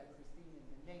receive that, Christine, in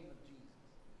the name of Jesus.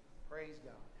 Praise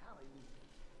God. Hallelujah.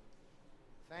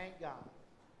 Thank God.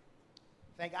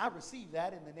 I receive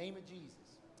that in the name of Jesus.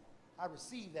 I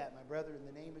receive that, my brother, in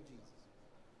the name of Jesus.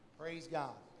 Praise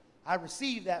God. I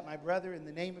receive that, my brother, in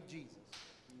the name of Jesus.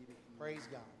 Praise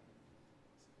God.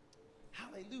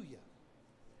 Hallelujah.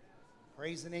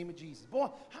 Praise the name of Jesus. Boy,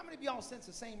 how many of y'all sense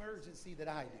the same urgency that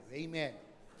I do? Amen.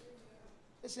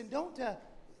 Listen, don't, now,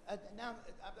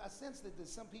 I sense that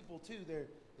there's some people, too, they're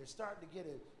starting to get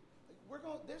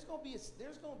there's going to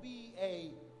be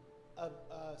a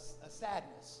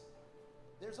sadness.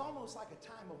 There's almost like a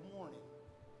time of mourning.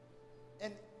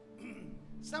 And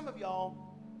some of y'all,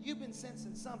 you've been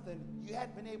sensing something. You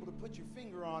hadn't been able to put your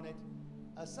finger on it.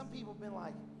 Some people have been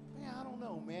like, man, I don't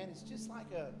know, man. It's just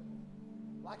like a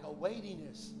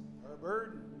weightiness or a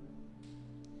burden.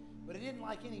 But it isn't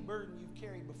like any burden you've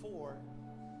carried before.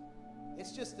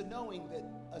 It's just the knowing that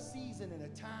a season and a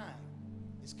time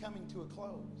is coming to a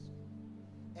close.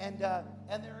 And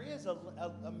there is a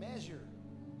measure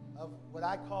of what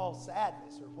I call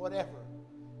sadness or whatever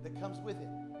that comes with it.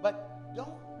 But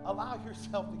don't allow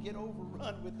yourself to get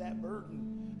overrun with that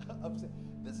burden of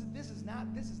this is not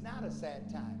a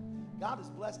sad time. God has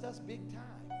blessed us big time.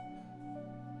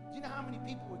 Do you know how many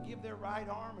people would give their right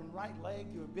arm and right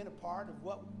leg to have been a part of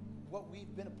what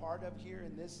we've been a part of here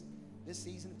in this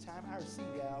season of time? I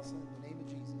receive that also in the name of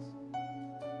Jesus.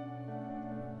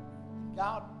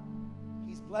 God,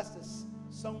 He's blessed us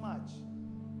so much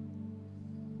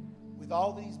with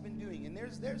all that He's been doing, and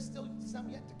there's still some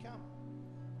yet to come.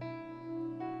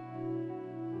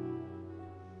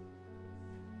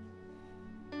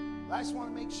 But I just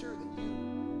want to make sure that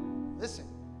you listen.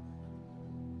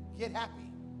 Get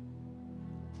happy.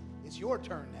 It's your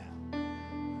turn now.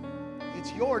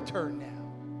 It's your turn now.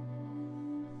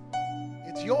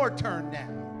 It's your turn now.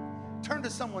 Turn to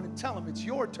someone and tell them it's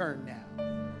your turn now.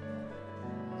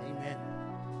 Amen.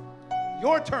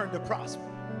 Your turn to prosper.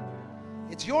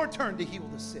 It's your turn to heal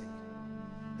the sick.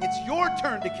 It's your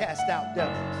turn to cast out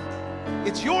devils.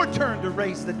 It's your turn to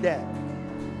raise the dead.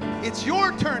 It's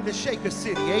your turn to shake a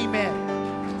city. Amen.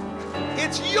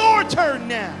 It's your turn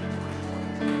now.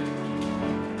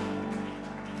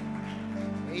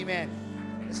 Amen.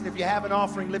 Listen, if you have an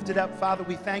offering, lift it up. Father,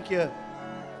 we thank you.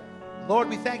 Lord,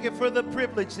 we thank you for the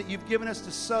privilege that you've given us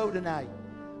to sow tonight.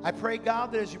 I pray,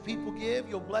 God, that as your people give,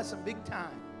 you'll bless them big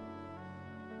time.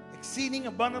 Exceeding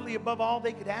abundantly above all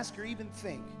they could ask or even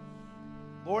think.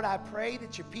 Lord, I pray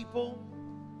that your people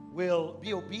will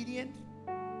be obedient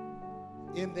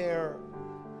in their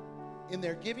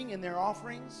giving, in their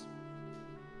offerings.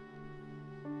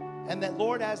 And that,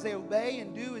 Lord, as they obey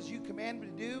and do as you command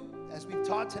them to do, as we've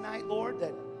taught tonight, Lord,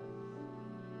 that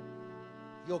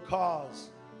you'll cause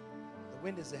the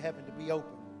windows of heaven to be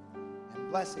open and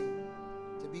blessing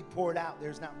to be poured out.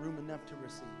 There's not room enough to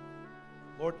receive.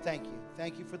 Lord, thank you.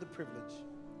 Thank you for the privilege.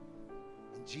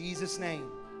 In Jesus' name,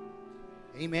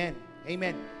 amen.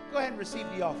 Amen. Go ahead and receive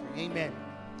the offering. Amen.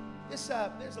 There's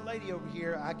a lady over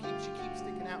here. She keeps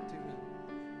sticking out to me.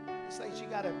 This lady,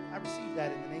 I received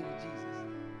that in the name of Jesus.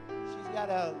 She's got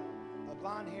a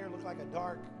blonde hair, looks like a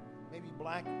dark, maybe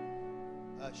black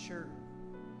shirt.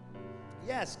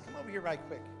 Yes, come over here right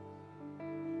quick.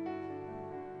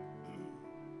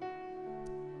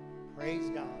 Praise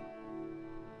God.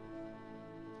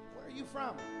 Where are you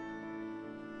from?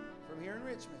 From here in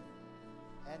Richmond.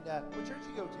 And what church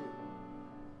you go to?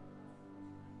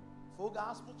 Full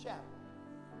Gospel Chapel.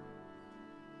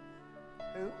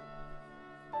 Who?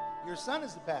 Your son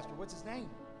is the pastor. What's his name?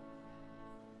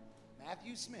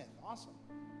 Matthew Smith. Awesome.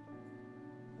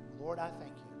 Lord, I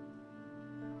thank you.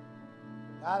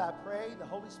 God, I pray the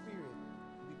Holy Spirit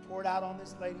will be poured out on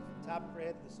this lady from the top of her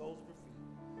head to the soles of her feet.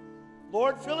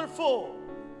 Lord, fill her full.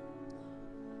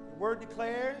 The word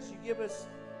declares you give us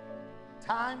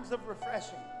times of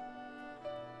refreshing.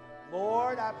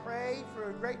 Lord, I pray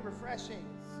for a great refreshing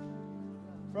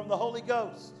from the Holy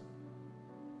Ghost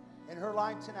in her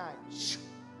life tonight.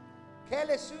 Now,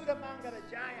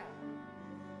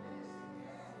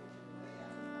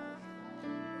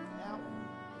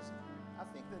 I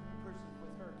think the person's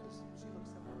with her because she looks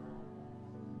similar.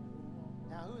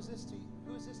 Now, who is this to you?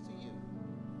 Who is this to you?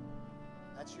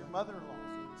 That's your mother-in-law.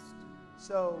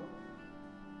 So,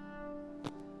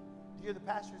 you're the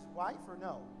pastor's wife or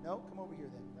no? No? Come over here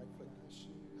then, right quick.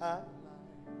 Huh?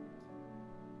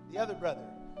 The other brother.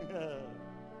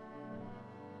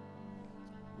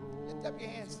 Lift up your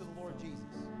hands to the Lord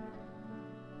Jesus.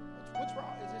 What's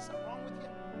wrong? Is there something wrong with you?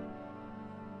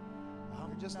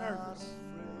 You're just nervous.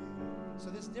 So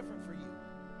this is different for you.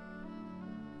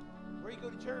 Where you go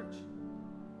to church.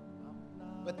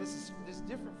 But this is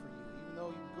different for you. even though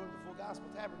you go to the Full Gospel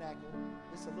Tabernacle,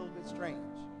 it's a little bit strange.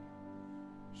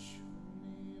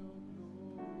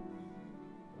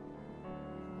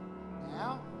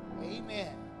 Now,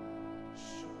 amen.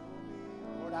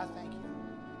 Lord, I thank you.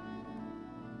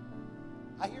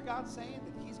 I hear God saying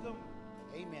that he's going to,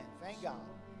 amen, thank God.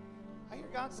 I hear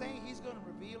God saying he's going to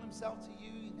reveal himself to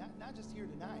you, not just here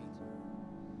tonight,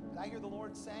 but I hear the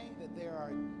Lord saying that there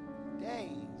are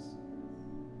days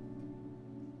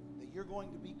that you're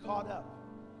going to be caught up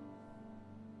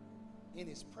in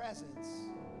his presence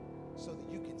so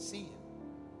that you can see him.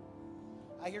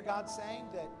 I hear God saying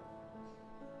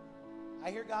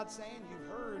you've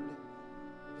heard,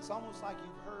 it's almost like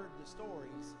you've heard the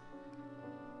stories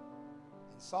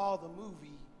and saw the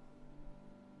movie,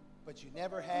 but you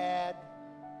never had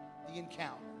the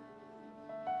encounter.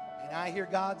 And I hear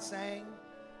God saying,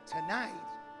 tonight,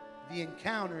 the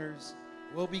encounters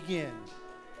will begin.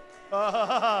 Now,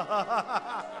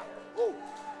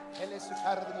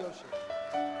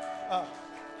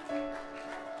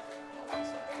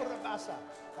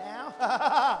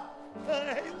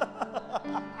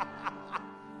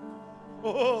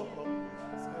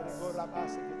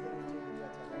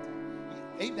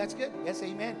 hey, that's good. Yes,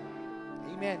 amen.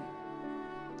 Amen.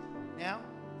 Now,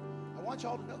 I want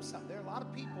y'all to know something. There are a lot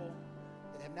of people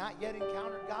that have not yet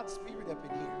encountered God's Spirit up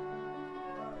in here.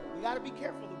 We got to be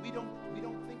careful that we don't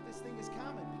think this thing is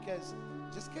common, because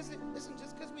just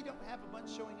because we don't have a bunch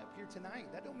showing up here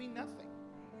tonight, that don't mean nothing.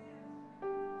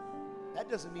 That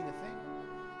doesn't mean a thing.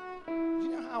 Do you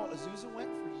know how Azusa went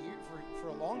for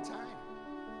a long time?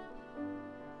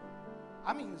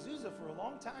 I mean, Azusa for a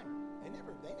long time. They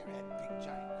never had big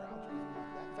giant crowds or anything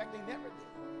like that. In fact, they never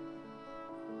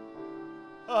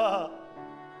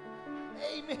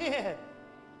did. Amen.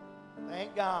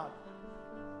 Thank God.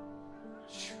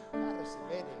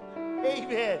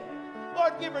 Amen.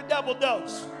 Lord, give her a double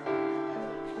dose.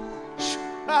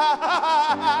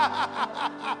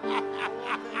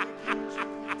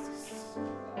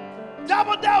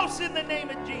 Double dose in the name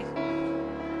of Jesus.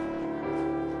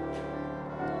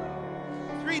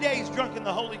 3 days drunk in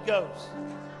the Holy Ghost.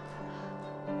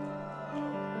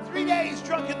 3 days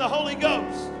drunk in the Holy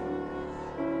Ghost.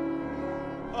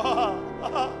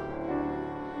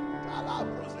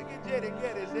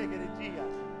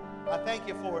 I thank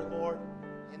you for it, Lord,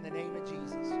 in the name of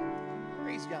Jesus.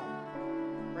 Praise God.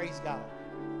 Praise God.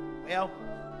 Well,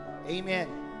 amen.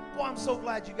 Boy, I'm so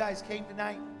glad you guys came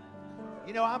tonight.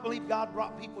 You know, I believe God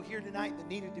brought people here tonight that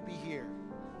needed to be here.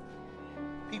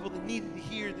 People that needed to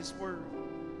hear this word.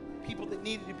 People that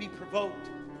needed to be provoked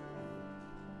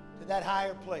to that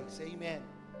higher place. Amen.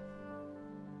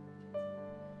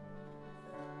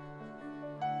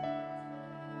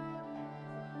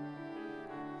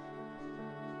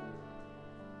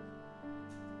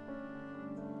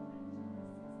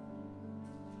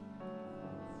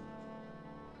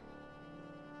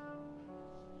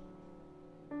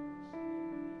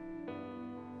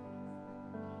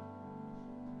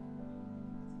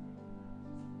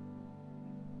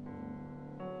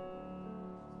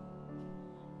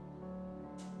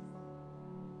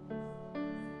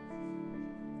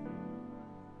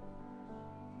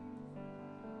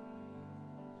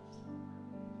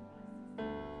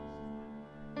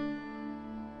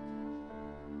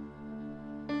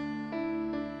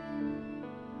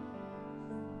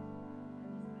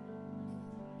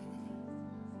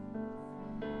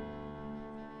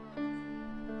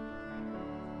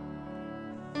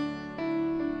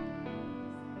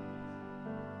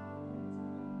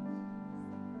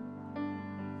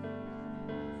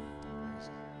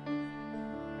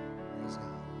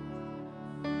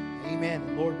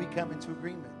 Amen. Lord, we come into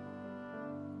agreement.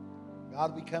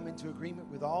 God, we come into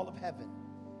agreement with all of heaven.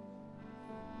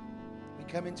 We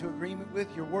come into agreement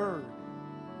with your word.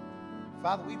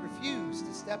 Father, we refuse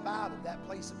to step out of that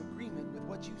place of agreement with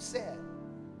what you said.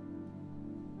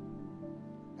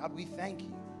 God, we thank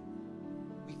you.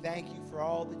 We thank you for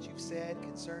all that you've said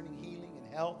concerning healing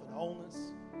and health and wholeness.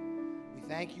 We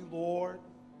thank you, Lord,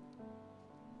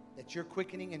 that you're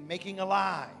quickening and making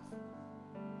alive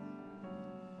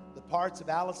the parts of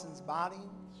Allison's body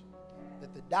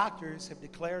that the doctors have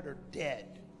declared are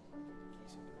dead.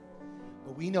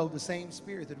 But we know the same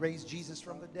Spirit that raised Jesus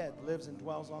from the dead lives and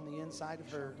dwells on the inside of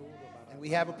her. And we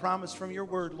have a promise from your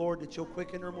word, Lord, that you'll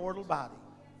quicken her mortal body.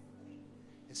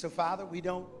 And so, Father, we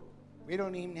don't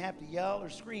even have to yell or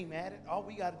scream at it. All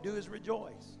we got to do is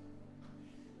rejoice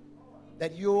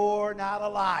that you're not a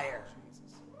liar,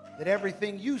 that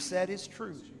everything you said is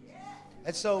true.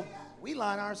 And so we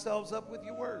line ourselves up with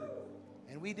your word,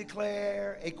 and we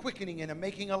declare a quickening and a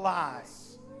making alive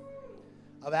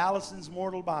of Allison's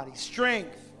mortal body.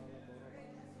 Strength,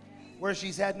 where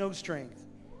she's had no strength.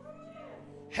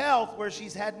 Health where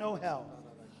she's had no health.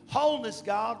 Wholeness,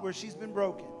 God, where she's been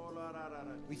broken.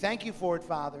 We thank you for it,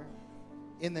 Father,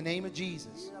 in the name of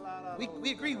Jesus.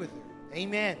 We agree with her.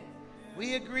 Amen.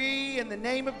 We agree in the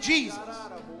name of Jesus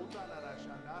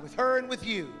with her and with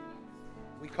you.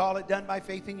 We call it done by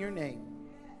faith in your name.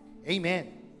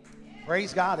 Amen.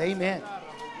 Praise God. Amen.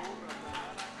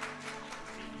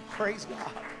 Praise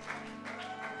God.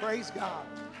 Praise God.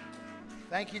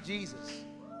 Thank you, Jesus.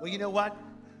 Well, you know what?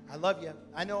 I love you.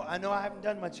 I know I haven't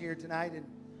done much here tonight, and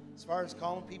as far as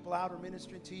calling people out or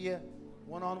ministering to you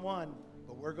one-on-one,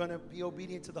 but we're going to be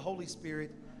obedient to the Holy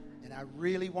Spirit, and I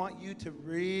really want you to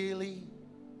really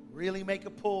make a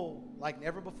pull like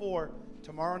never before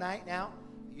tomorrow night. Now,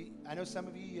 I know some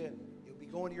of you, you'll be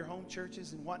going to your home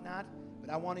churches and whatnot, but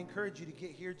I want to encourage you to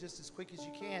get here just as quick as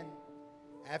you can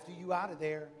after you out of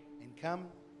there and come.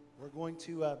 We're going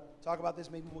to talk about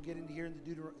this. Maybe we'll get into here in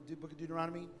the book of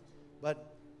Deuteronomy,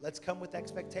 but let's come with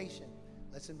expectation.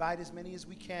 Let's invite as many as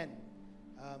we can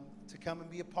to come and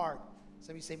be a part.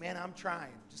 Some of you say, man, I'm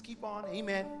trying. Just keep on.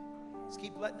 Amen. Just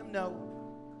keep letting them know.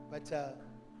 But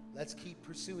let's keep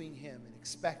pursuing him and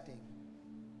expecting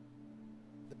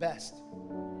the best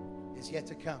is yet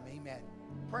to come. Amen.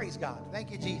 Praise God.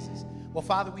 Thank you, Jesus. Well,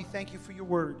 Father, we thank you for your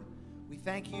word. We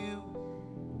thank you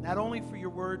not only for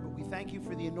your word, but we thank you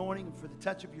for the anointing and for the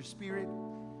touch of your Spirit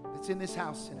that's in this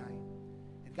house tonight.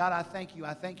 And God, I thank you.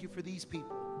 I thank you for these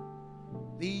people.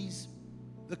 These,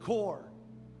 the core,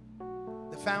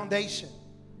 the foundation.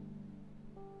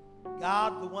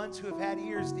 God, the ones who have had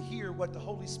ears to hear what the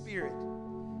Holy Spirit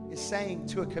is saying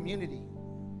to a community.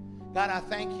 God, I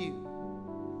thank you.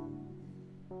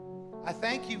 I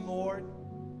thank you, Lord.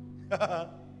 I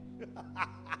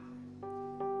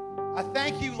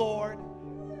thank you, Lord,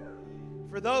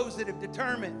 for those that have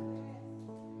determined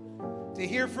to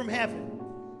hear from heaven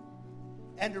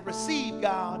and to receive,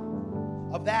 God,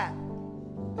 of that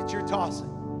you're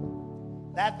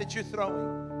tossing, that you're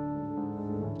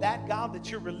throwing, that, God,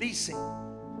 that you're releasing.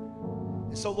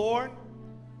 And so, Lord,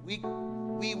 we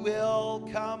will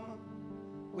come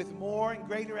with more and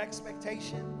greater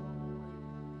expectation,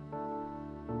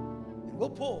 and we'll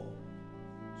pull.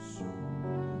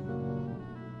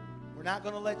 We're not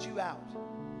going to let you out.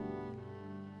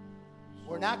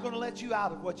 We're not going to let you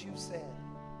out of what you've said.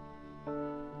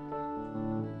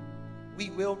 We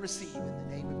will receive in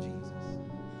the name of Jesus.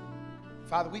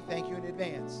 Father, we thank you in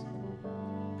advance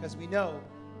because we know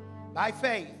by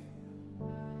faith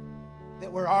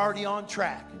that we're already on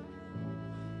track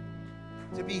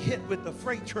to be hit with the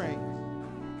freight train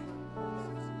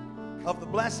of the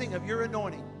blessing of your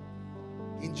anointing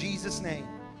in Jesus' name.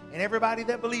 And everybody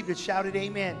that believed it shouted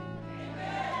amen.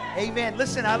 Amen. Amen.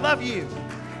 Listen, I love you.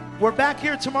 We're back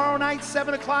here tomorrow night,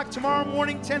 7 o'clock. Tomorrow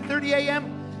morning, 10:30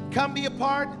 a.m. Come be a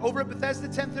part over at Bethesda,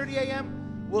 10:30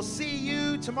 a.m. We'll see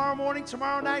you tomorrow morning,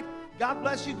 tomorrow night. God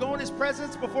bless you. Go in his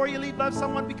presence before you leave. Love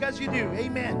someone because you do.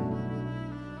 Amen.